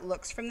how it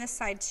looks from this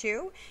side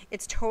too.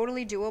 It's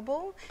totally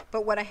doable,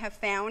 but what I have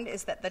found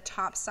is that the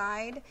top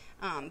side,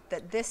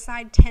 that this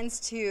side tends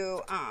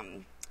to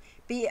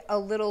be a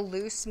little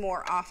loose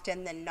more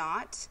often than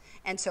not,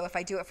 and so if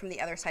I do it from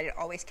the other side, it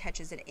always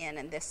catches it in,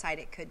 and this side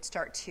it could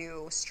start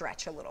to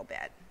stretch a little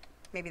bit.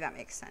 Maybe that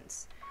makes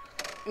sense.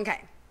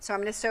 Okay, so I'm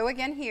going to sew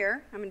again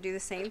here. I'm going to do the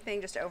same thing,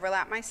 just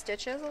overlap my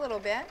stitches a little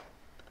bit.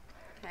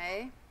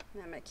 Okay,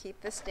 and I'm going to keep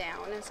this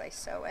down as I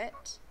sew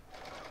it.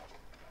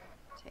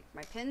 Take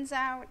my pins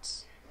out.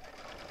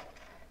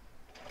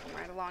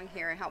 Right along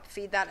here and help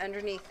feed that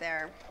underneath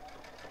there.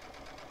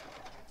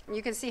 And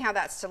you can see how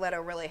that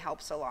stiletto really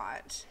helps a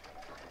lot.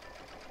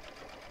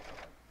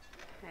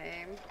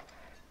 Okay.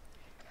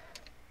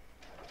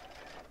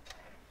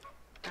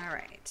 All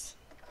right.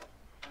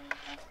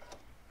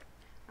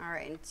 All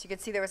right, and so you can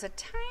see there was a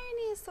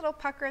tiniest little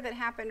pucker that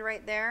happened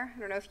right there. I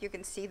don't know if you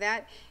can see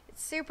that.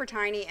 It's super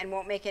tiny and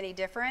won't make any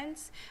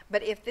difference.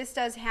 But if this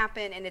does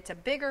happen and it's a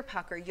bigger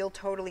pucker, you'll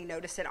totally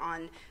notice it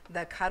on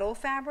the Cuddle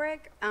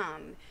fabric.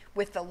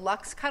 With the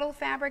Luxe Cuddle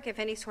fabric, if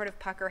any sort of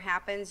pucker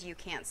happens, you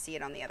can't see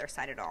it on the other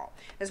side at all.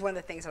 That's one of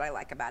the things that I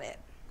like about it.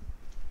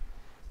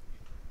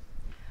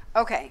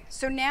 Okay,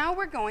 so now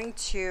we're going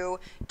to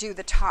do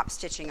the top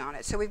stitching on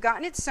it. So we've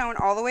gotten it sewn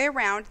all the way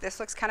around. This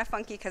looks kind of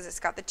funky because it's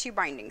got the two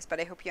bindings, but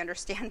I hope you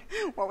understand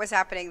what was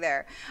happening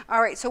there.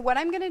 All right, so what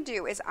I'm going to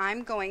do is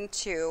I'm going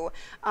to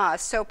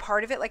sew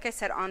part of it, like I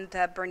said, on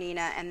the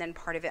Bernina and then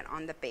part of it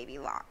on the baby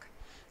lock.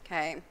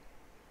 Okay,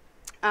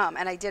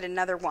 and I did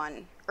another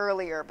one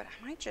earlier, but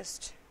I might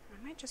just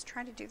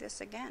try to do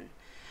this again.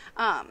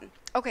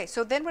 Okay,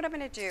 so then what I'm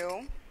going to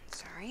do,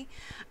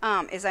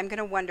 is I'm going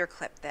to wonder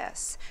clip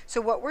this.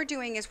 So what we're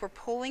doing is we're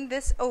pulling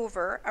this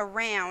over,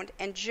 around,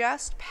 and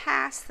just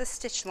past the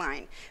stitch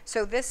line.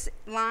 So this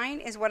line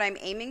is what I'm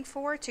aiming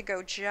for, to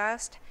go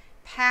just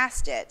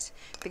past it,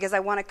 because I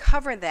want to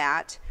cover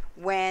that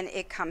when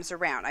it comes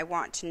around. I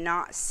want to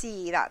not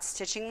see that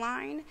stitching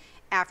line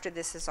after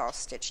this is all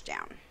stitched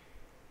down.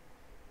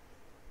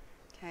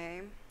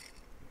 Okay.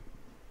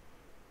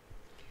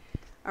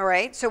 All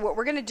right, so what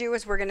we're going to do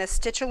is we're going to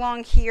stitch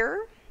along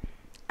here.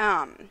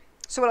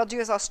 So what I'll do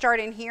is I'll start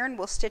in here and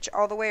we'll stitch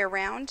all the way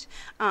around,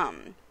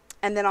 and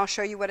then I'll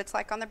show you what it's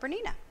like on the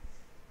Bernina.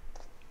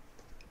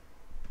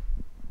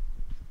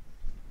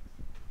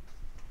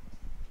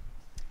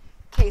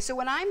 Okay, so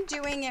when I'm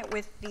doing it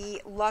with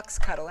the Luxe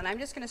Cuddle, and I'm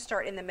just going to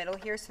start in the middle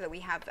here so that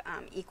we have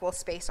equal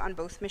space on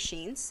both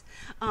machines,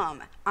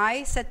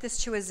 I set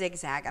this to a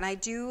zigzag, and I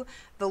do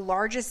the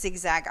largest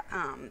zigzag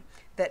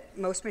that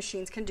most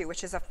machines can do,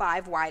 which is a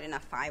 5 wide and a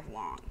 5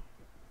 long.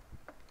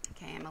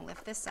 Okay, I'm going to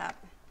lift this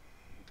up.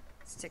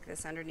 Stick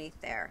this underneath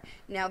there.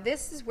 Now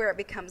this is where it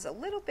becomes a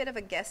little bit of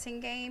a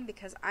guessing game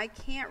because I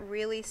can't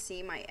really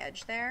see my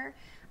edge there,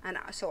 and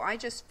so I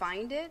just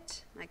find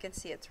it. I can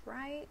see it's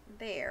right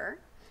there.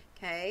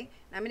 Okay,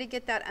 and I'm going to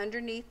get that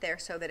underneath there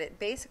so that it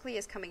basically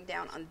is coming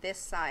down on this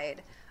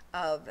side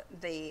of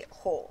the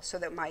hole, so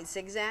that my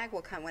zigzag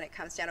will come, when it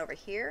comes down over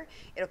here,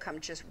 it'll come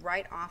just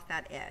right off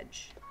that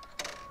edge.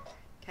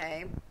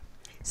 Okay.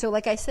 So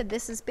like I said,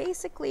 this is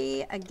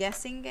basically a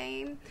guessing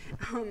game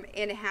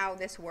in how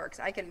this works.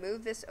 I can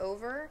move this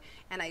over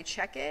and I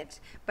check it,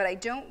 but I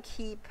don't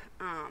keep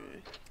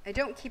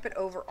it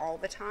over all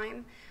the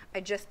time.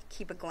 I just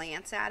keep a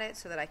glance at it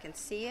so that I can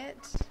see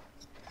it.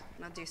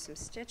 And I'll do some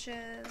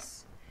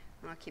stitches,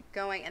 and I'll keep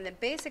going. And then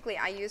basically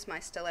I use my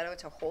stiletto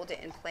to hold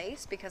it in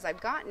place because I've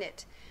gotten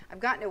it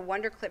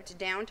wonder clipped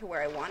down to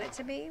where I want it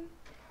to be,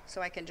 so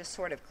I can just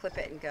sort of clip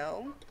it and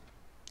go.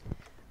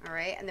 All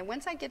right, and then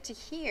once I get to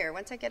here,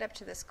 once I get up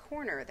to this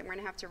corner, then we're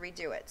going to have to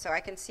redo it. So I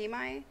can see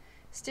my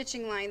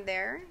stitching line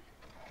there.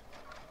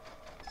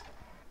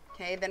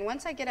 Okay, then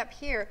once I get up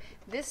here,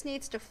 this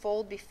needs to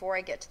fold before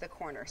I get to the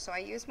corner. So I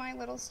use my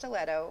little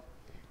stiletto,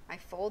 I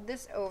fold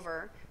this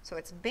over, so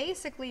it's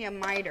basically a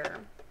miter.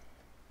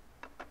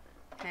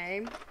 Okay,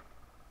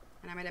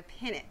 and I'm going to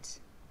pin it.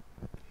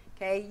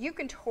 Okay, you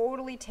can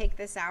totally take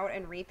this out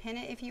and repin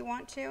it if you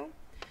want to,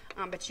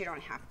 but you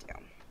don't have to.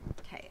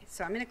 Okay,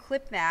 so I'm going to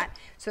clip that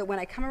so when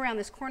I come around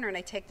this corner and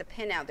I take the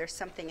pin out, there's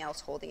something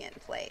else holding it in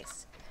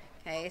place.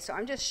 Okay, so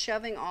I'm just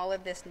shoving all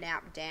of this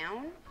nap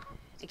down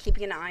and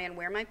keeping an eye on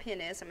where my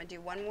pin is. I'm going to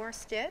do one more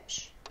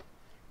stitch.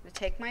 I'm going to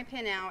take my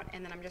pin out,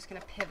 and then I'm just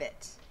going to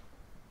pivot.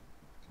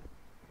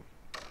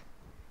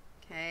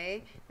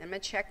 Okay, then I'm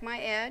going to check my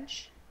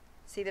edge,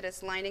 see that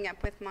it's lining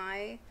up with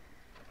my,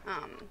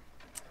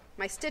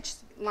 my stitch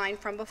line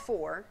from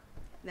before.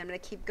 Then I'm going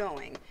to keep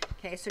going.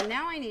 Okay, so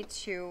now I need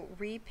to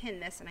repin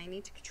this, and I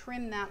need to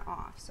trim that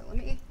off. So let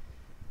me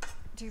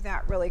do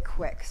that really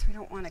quick because we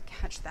don't want to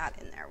catch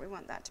that in there. We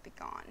want that to be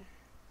gone.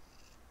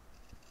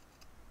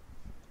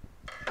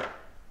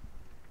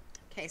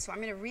 Okay, so I'm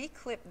going to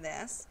re-clip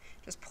this,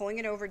 just pulling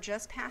it over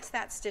just past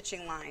that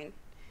stitching line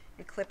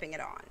and clipping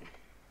it on.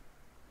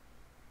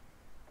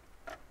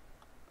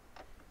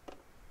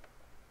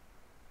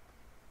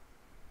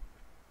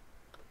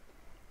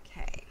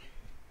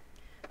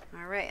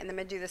 All right, and then I'm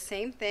going to do the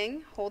same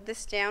thing. Hold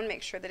this down,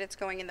 make sure that it's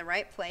going in the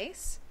right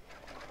place.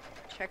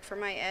 Check for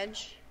my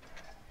edge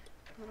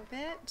a little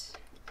bit.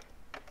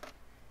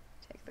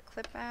 Take the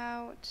clip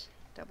out,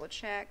 double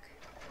check.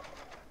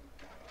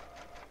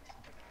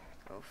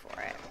 Go for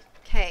it.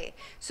 Okay,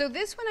 so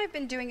this one I've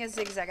been doing a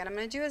zigzag, and I'm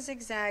going to do a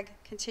zigzag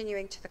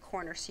continuing to the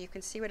corner so you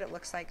can see what it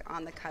looks like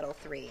on the Cuddle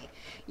 3.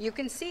 You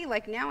can see,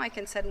 like now I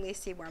can suddenly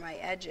see where my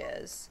edge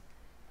is.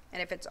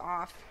 And if it's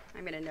off,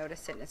 I'm going to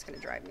notice it and it's going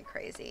to drive me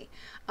crazy.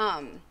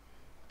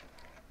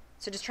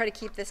 So just try to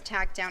keep this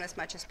tacked down as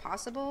much as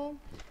possible.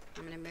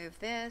 I'm going to move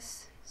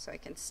this so I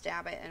can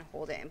stab it and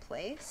hold it in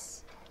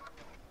place.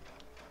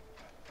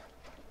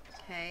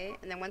 Okay,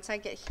 and then once I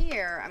get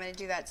here, I'm going to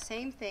do that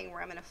same thing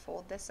where I'm going to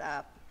fold this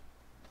up.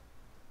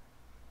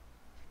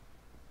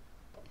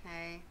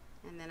 Okay,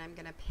 and then I'm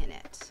going to pin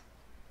it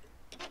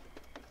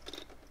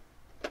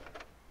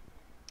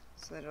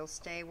so that it'll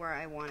stay where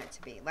I want it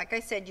to be. Like I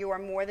said, you are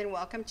more than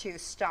welcome to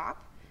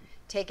stop,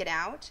 take it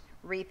out,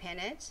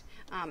 repin it,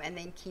 and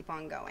then keep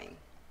on going.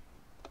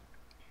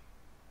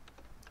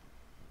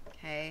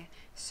 Okay,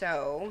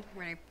 so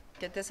we're going to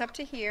get this up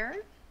to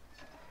here.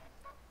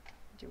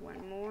 Do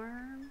one more.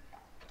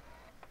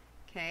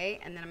 Okay,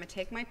 and then I'm going to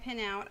take my pin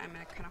out. I'm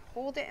going to kind of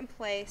hold it in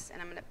place, and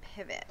I'm going to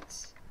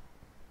pivot.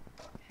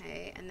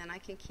 Okay, and then I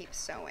can keep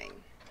sewing.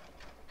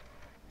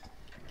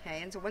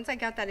 Okay, and so once I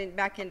got that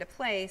back into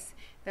place,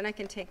 then I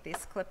can take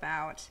this clip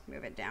out,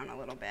 move it down a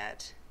little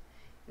bit,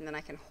 and then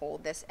I can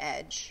hold this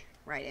edge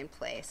right in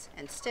place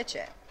and stitch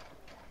it.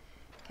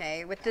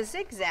 Okay, with the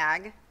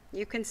zigzag,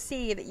 you can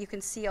see that you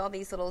can see all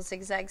these little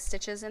zigzag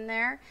stitches in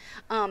there.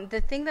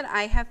 The thing that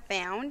I have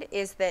found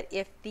is that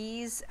if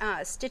these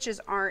stitches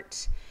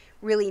aren't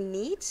really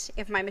neat,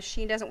 if my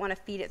machine doesn't want to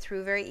feed it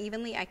through very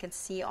evenly, I can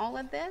see all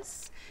of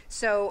this.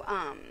 So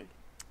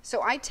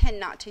so I tend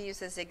not to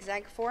use a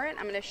zigzag for it.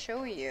 I'm going to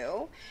show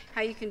you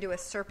how you can do a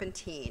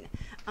serpentine.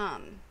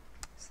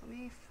 So let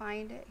me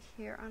find it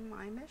here on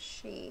my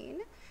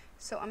machine.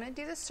 So I'm going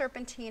to do the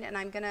serpentine, and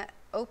I'm going to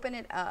open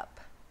it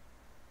up.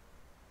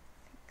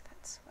 I think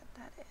that's what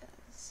that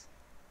is.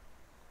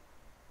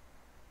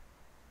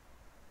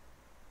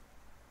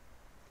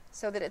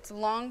 So that it's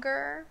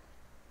longer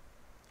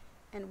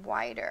and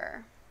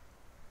wider.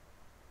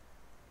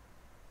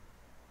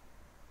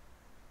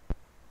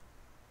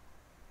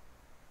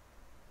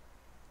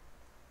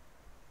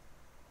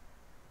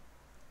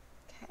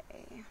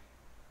 Okay.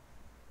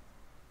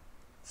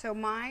 So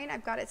mine,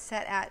 I've got it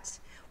set at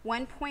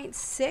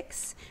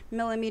 1.6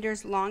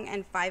 millimeters long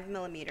and 5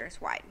 millimeters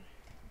wide.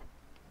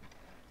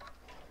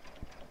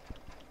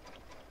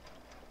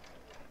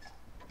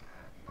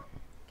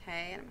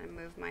 Okay, and I'm going to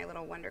move my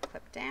little wonder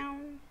clip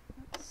down.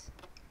 Oops.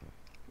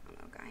 Oh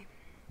no, guy.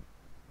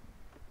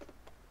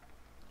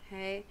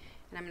 Okay,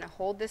 and I'm going to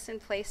hold this in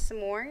place some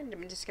more, and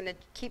I'm just going to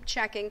keep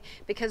checking,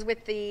 because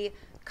with the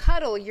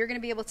Cuddle, you're going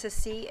to be able to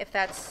see if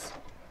that's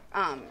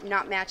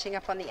not matching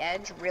up on the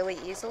edge really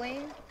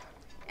easily,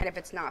 and if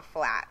it's not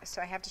flat.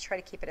 So I have to try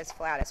to keep it as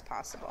flat as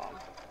possible.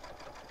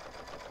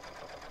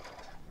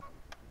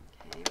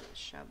 Okay,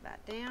 shove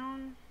that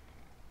down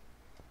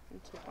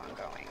and keep on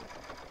going.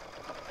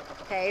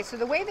 Okay, so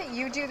the way that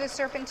you do the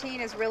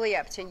serpentine is really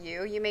up to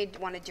you. You may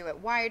want to do it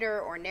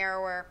wider or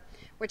narrower,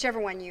 whichever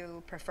one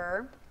you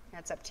prefer.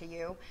 That's up to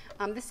you.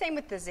 The same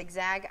with the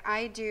zigzag.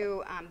 I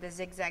do the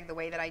zigzag the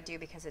way that I do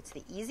because it's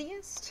the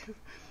easiest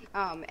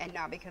and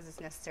not because it's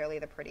necessarily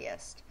the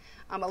prettiest.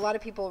 A lot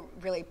of people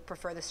really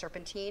prefer the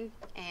serpentine,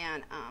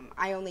 and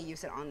I only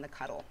use it on the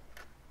Cuddle,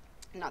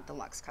 not the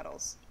Luxe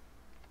Cuddles.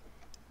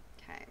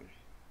 Okay.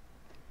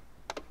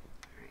 All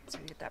right, so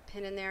I get that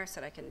pin in there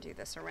so that I can do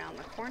this around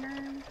the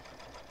corner.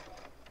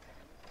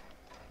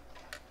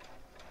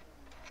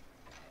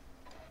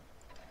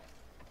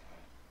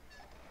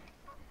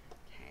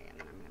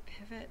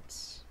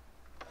 Pivot.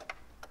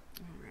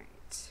 All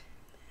right.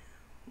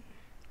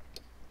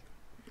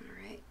 All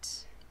right.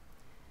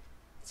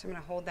 So I'm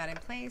going to hold that in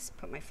place,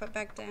 put my foot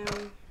back down.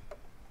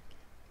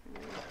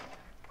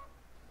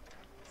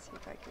 See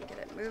if I can get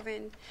it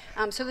moving.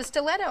 So the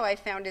stiletto I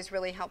found is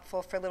really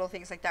helpful for little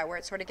things like that, where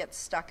it sort of gets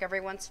stuck every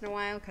once in a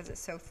while because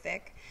it's so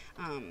thick.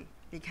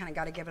 You kind of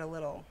got to give it a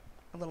little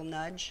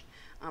nudge.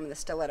 The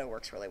stiletto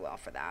works really well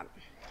for that.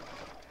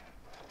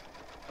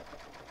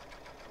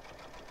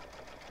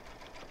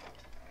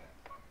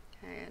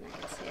 And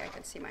I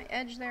can see my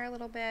edge there a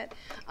little bit.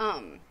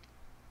 I'm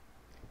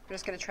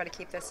just going to try to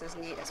keep this as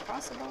neat as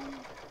possible.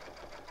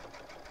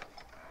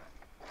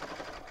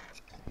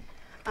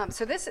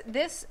 So this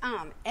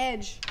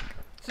edge,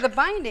 so the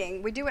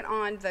binding, we do it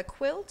on the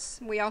quilts.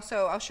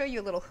 I'll show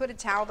you a little hooded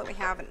towel that we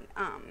have, and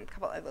a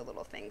couple other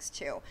little things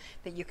too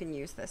that you can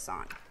use this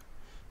on.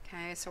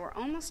 Okay, so we're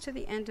almost to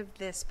the end of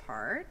this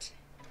part.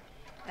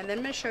 And then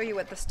I'm going to show you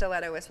what the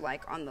stiletto is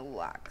like on the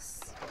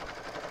Luxe.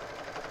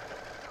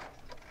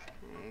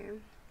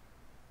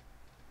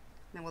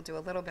 Then we'll do a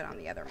little bit on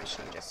the other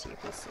machine just so you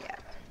can see it.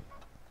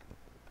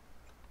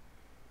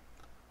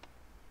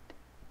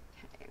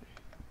 Okay.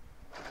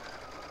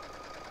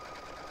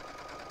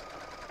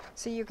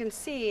 So you can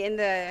see in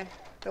the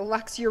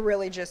Luxe, you're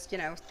really just,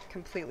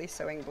 completely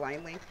sewing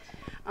blindly.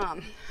 All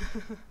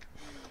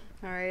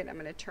right, I'm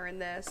going to turn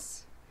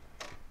this.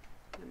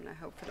 I'm going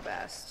to hope for the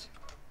best.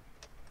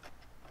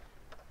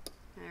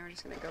 And we're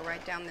just going to go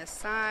right down this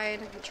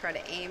side and try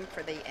to aim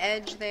for the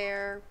edge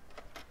there.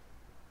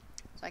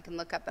 So I can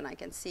look up and I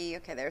can see,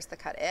 okay, there's the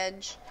cut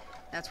edge.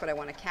 That's what I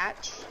want to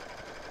catch.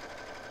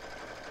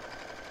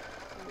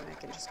 And I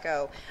can just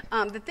go.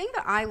 The thing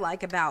that I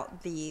like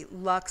about the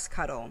Luxe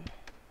Cuddle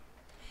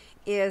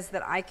is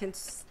that I can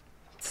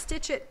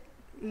stitch it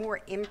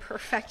more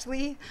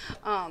imperfectly.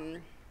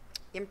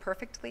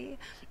 imperfectly,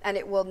 and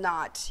it will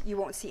not, you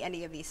won't see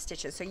any of these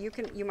stitches. So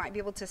you might be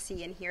able to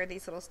see in here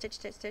these little stitch,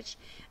 stitch, stitch.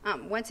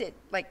 Once it,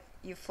 like,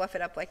 you fluff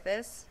it up like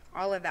this,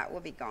 all of that will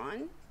be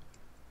gone.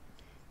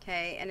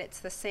 Okay, and it's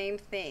the same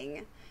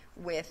thing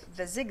with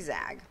the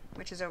zigzag,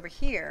 which is over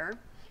here,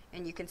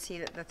 and you can see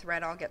that the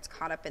thread all gets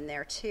caught up in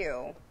there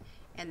too.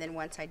 And then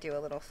once I do a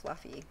little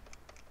fluffy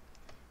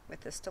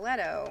with the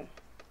stiletto,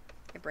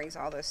 it brings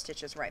all those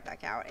stitches right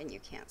back out and you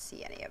can't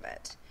see any of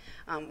it,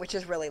 which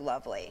is really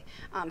lovely.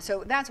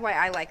 So that's why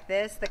I like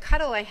this. The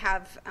Cuddle I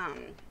have,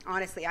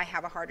 honestly, I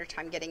have a harder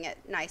time getting it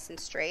nice and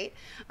straight.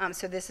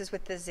 So this is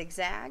with the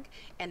zigzag,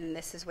 and then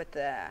this is with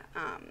the,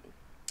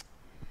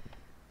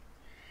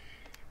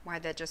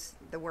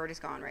 the word is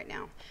gone right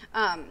now.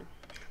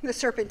 The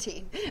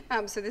serpentine.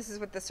 So this is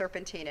with the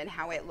serpentine and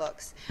how it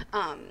looks.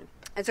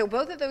 And so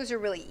both of those are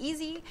really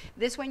easy.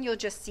 This one you'll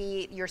just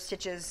see your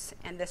stitches,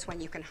 and this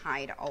one you can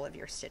hide all of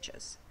your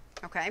stitches.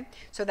 Okay,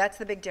 so that's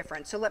the big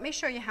difference. So let me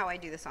show you how I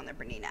do this on the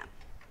Bernina.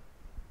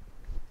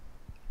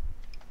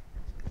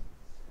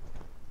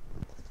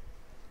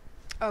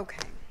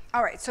 Okay,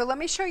 all right, so let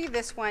me show you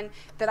this one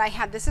that I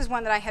had. This is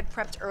one that I had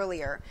prepped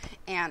earlier,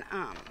 and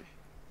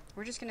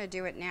we're just gonna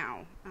do it now.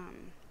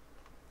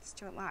 Let's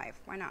do it live,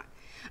 why not?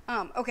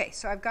 Okay,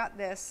 so I've got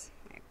this.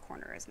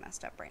 Corner is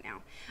messed up right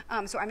now.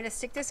 So I'm going to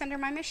stick this under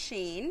my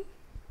machine,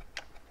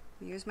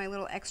 use my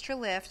little extra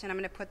lift, and I'm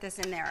going to put this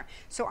in there.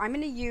 So I'm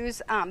going to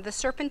use the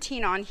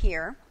serpentine on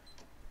here,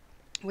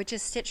 which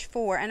is stitch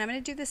 4, and I'm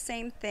going to do the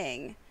same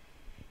thing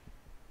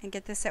and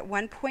get this at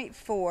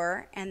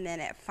 1.4 and then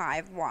at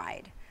 5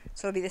 wide.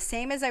 So it'll be the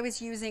same as I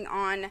was using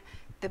on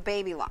the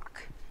baby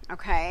lock,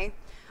 okay?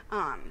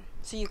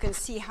 So you can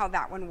see how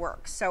that one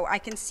works. So I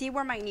can see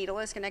where my needle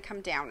is going to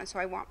come down, and so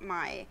I want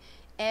my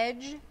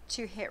edge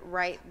to hit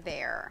right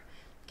there,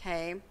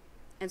 okay?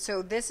 And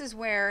so this is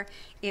where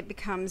it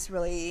becomes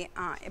really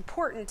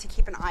important to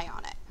keep an eye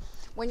on it.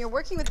 When you're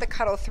working with the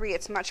Cuddle 3,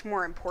 it's much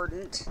more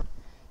important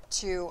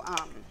to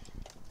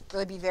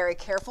really be very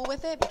careful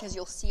with it, because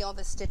you'll see all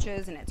the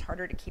stitches and it's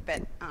harder to keep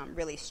it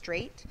really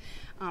straight.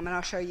 And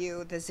I'll show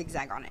you the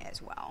zigzag on it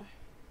as well.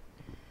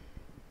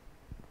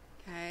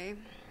 Okay.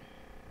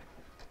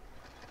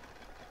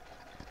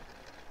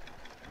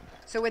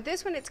 So with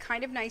this one, it's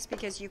kind of nice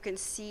because you can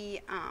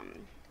see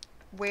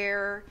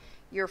where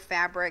your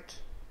fabric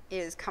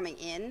is coming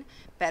in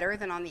better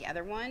than on the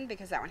other one,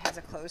 because that one has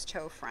a closed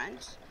toe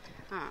front.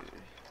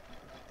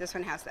 This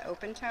one has the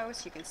open toe,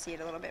 so you can see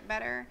it a little bit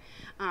better.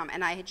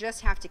 And I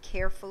just have to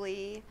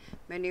carefully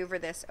maneuver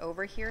this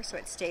over here so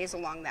it stays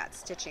along that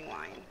stitching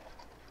line.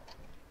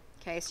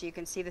 Okay, so you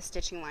can see the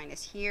stitching line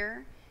is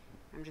here.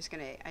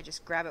 I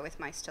just grab it with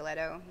my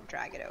stiletto,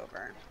 drag it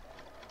over.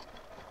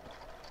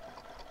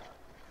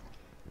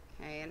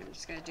 Okay, and I'm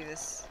just going to do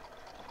this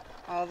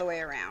all the way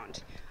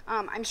around.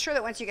 I'm sure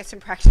that once you get some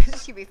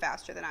practice, you'll be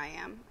faster than I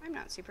am. I'm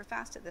not super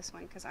fast at this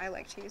one because I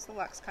like to use the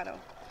Luxe Cuddle.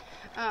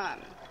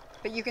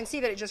 But you can see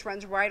that it just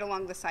runs right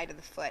along the side of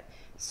the foot.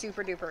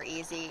 Super duper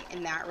easy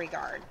in that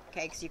regard,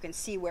 okay, because you can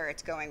see where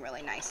it's going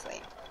really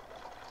nicely,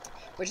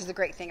 which is the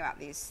great thing about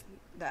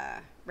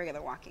the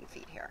regular walking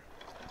feet here.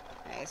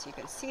 Okay, so you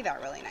can see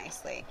that really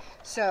nicely.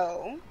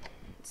 So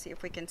let's see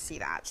if we can see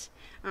that.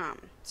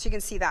 So you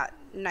can see that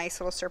nice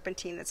little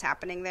serpentine that's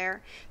happening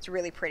there. It's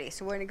really pretty.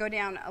 So we're going to go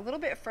down a little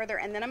bit further,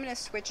 and then I'm going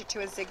to switch it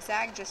to a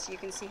zigzag just so you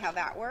can see how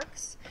that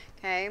works.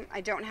 Okay, I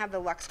don't have the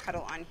Luxe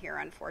Cuddle on here,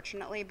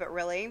 unfortunately, but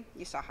really,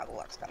 you saw how the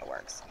Luxe Cuddle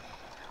works.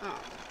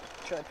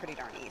 It's really pretty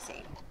darn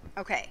easy.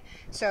 Okay,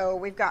 so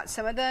we've got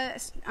some of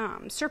the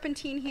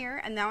serpentine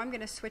here, and now I'm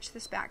going to switch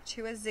this back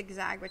to a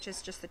zigzag, which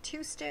is just the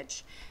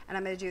 2-stitch, and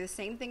I'm going to do the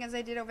same thing as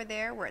I did over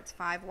there, where it's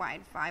 5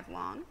 wide, 5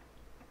 long.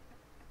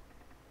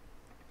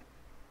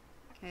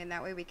 Okay, and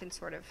that way we can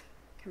sort of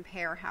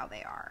compare how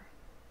they are.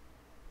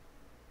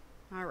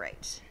 All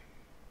right,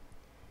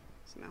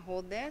 so I'm going to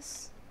hold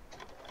this.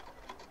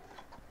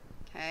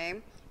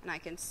 Okay, and I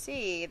can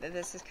see that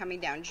this is coming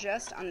down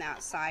just on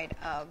that side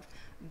of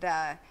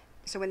the,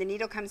 so when the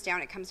needle comes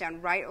down, it comes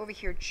down right over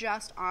here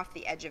just off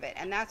the edge of it,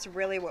 and that's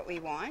really what we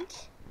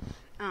want,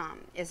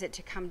 is it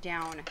to come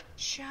down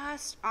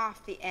just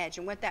off the edge,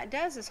 and what that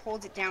does is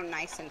holds it down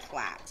nice and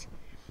flat.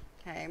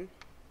 Okay,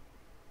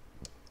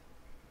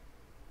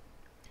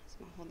 so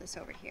I'm going to hold this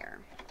over here.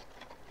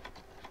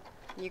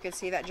 You can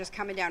see that just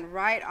coming down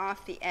right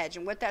off the edge,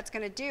 and what that's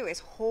going to do is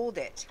hold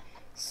it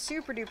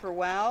super duper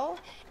well,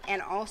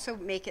 and also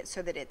make it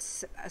so that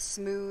it's a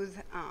smooth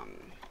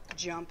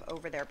jump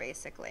over there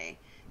basically.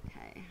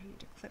 Okay, I need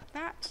to clip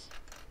that.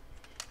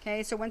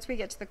 Okay, so once we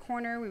get to the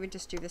corner, we would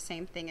just do the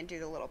same thing and do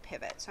the little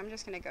pivot. So I'm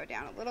just going to go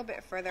down a little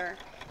bit further.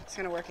 It's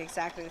going to work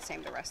exactly the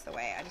same the rest of the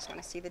way. I just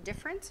want to see the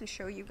difference and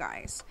show you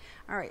guys.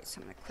 All right,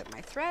 so I'm going to clip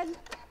my thread.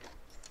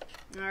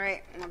 All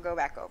right, and we'll go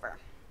back over.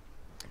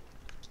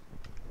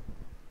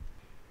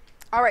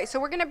 All right, so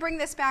we're going to bring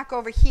this back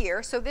over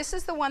here. So this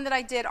is the one that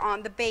I did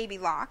on the baby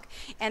lock,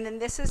 and then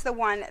this is the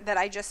one that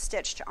I just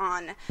stitched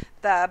on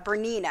the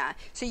Bernina.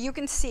 So you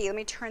can see, let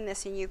me turn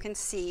this and you can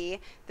see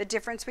the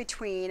difference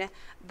between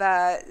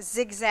the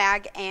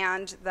zigzag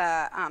and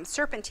the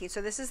serpentine.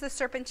 So this is the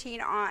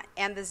serpentine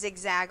and the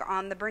zigzag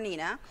on the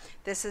Bernina.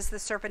 This is the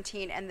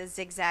serpentine and the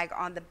zigzag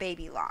on the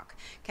baby lock.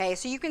 Okay,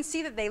 so you can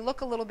see that they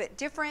look a little bit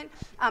different.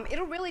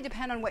 It'll really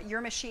depend on what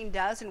your machine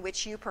does and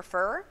which you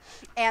prefer.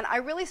 And I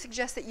really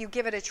suggest that you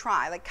give it a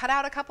try. Like cut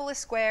out a couple of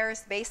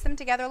squares, baste them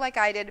together like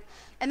I did,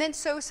 and then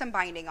sew some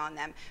binding on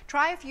them.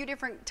 Try a few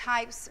different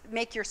types.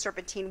 Make your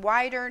serpentine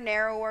wider,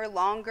 narrower,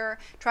 longer.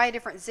 Try a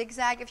different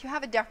zigzag. If you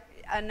have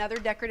another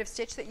decorative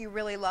stitch that you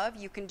really love,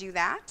 you can do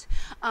that.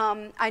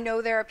 I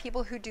know there are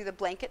people who do the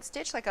blanket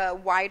stitch, like a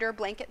wider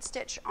blanket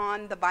stitch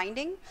on the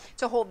binding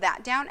to hold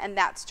that down, and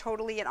that's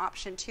totally an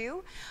option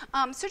too.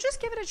 So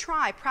just give it a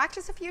try.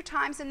 Practice a few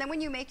times, and then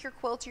when you make your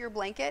quilt or your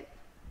blanket,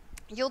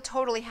 you'll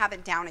totally have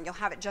it down and you'll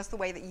have it just the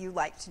way that you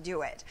like to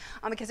do it,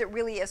 because it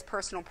really is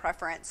personal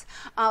preference.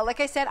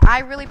 Like I said, I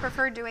really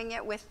prefer doing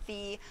it with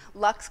the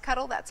Luxe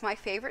Cuddle. That's my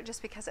favorite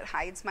just because it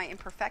hides my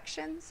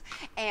imperfections,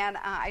 and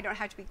I don't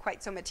have to be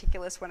quite so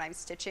meticulous when I'm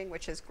stitching,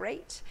 which is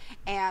great,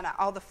 and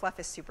all the fluff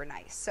is super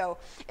nice. So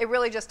it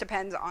really just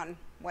depends on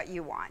what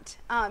you want.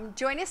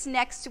 Join us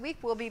next week.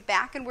 We'll be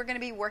back and we're going to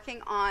be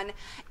working on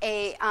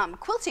a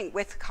quilting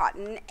with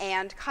cotton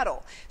and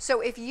cuddle.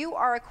 So if you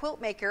are a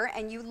quilt maker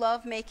and you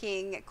love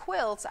making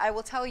quilts, I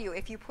will tell you,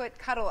 if you put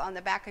cuddle on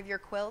the back of your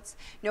quilts,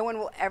 no one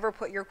will ever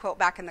put your quilt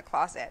back in the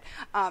closet.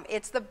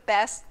 It's the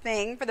best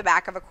thing for the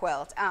back of a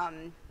quilt.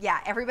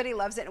 Yeah, everybody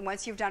loves it, and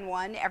once you've done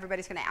one,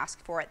 everybody's going to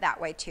ask for it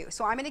that way too.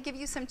 So I'm going to give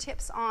you some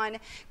tips on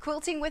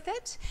quilting with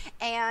it,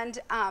 and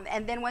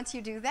then once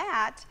you do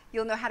that,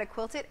 you'll know how to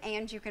quilt it,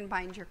 and you can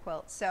bind your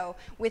quilt so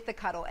with the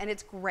cuddle, and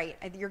it's great.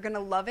 You're going to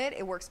love it.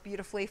 It works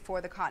beautifully for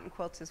the cotton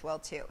quilts as well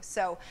too.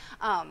 So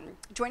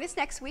join us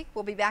next week.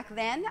 We'll be back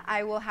then.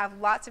 I will have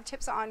lots of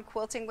tips on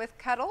quilting with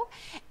cuddle,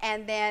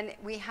 and then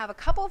we have a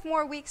couple of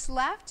more weeks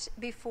left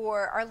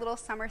before our little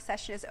summer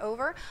session is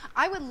over.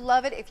 I would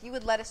love it if you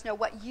would let us know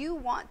what you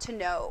want to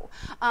know.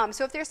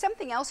 So if there's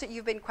something else that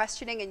you've been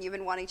questioning and you've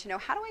been wanting to know,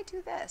 how do I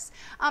do this?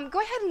 Go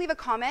ahead and leave a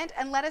comment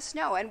and let us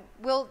know, and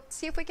we'll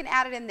see if we can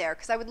add it in there,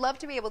 because I would love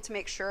to be able to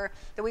make sure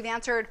that we've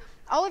answered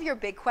all of your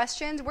big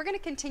questions. We're going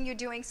to continue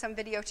doing some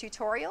video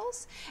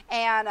tutorials,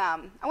 and I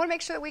want to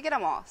make sure that we get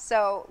them all.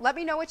 So let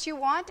me know what you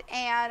want,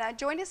 and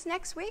join us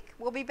next week.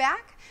 We'll be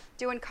back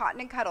doing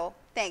cotton and cuddle.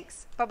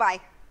 Thanks.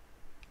 Bye-bye.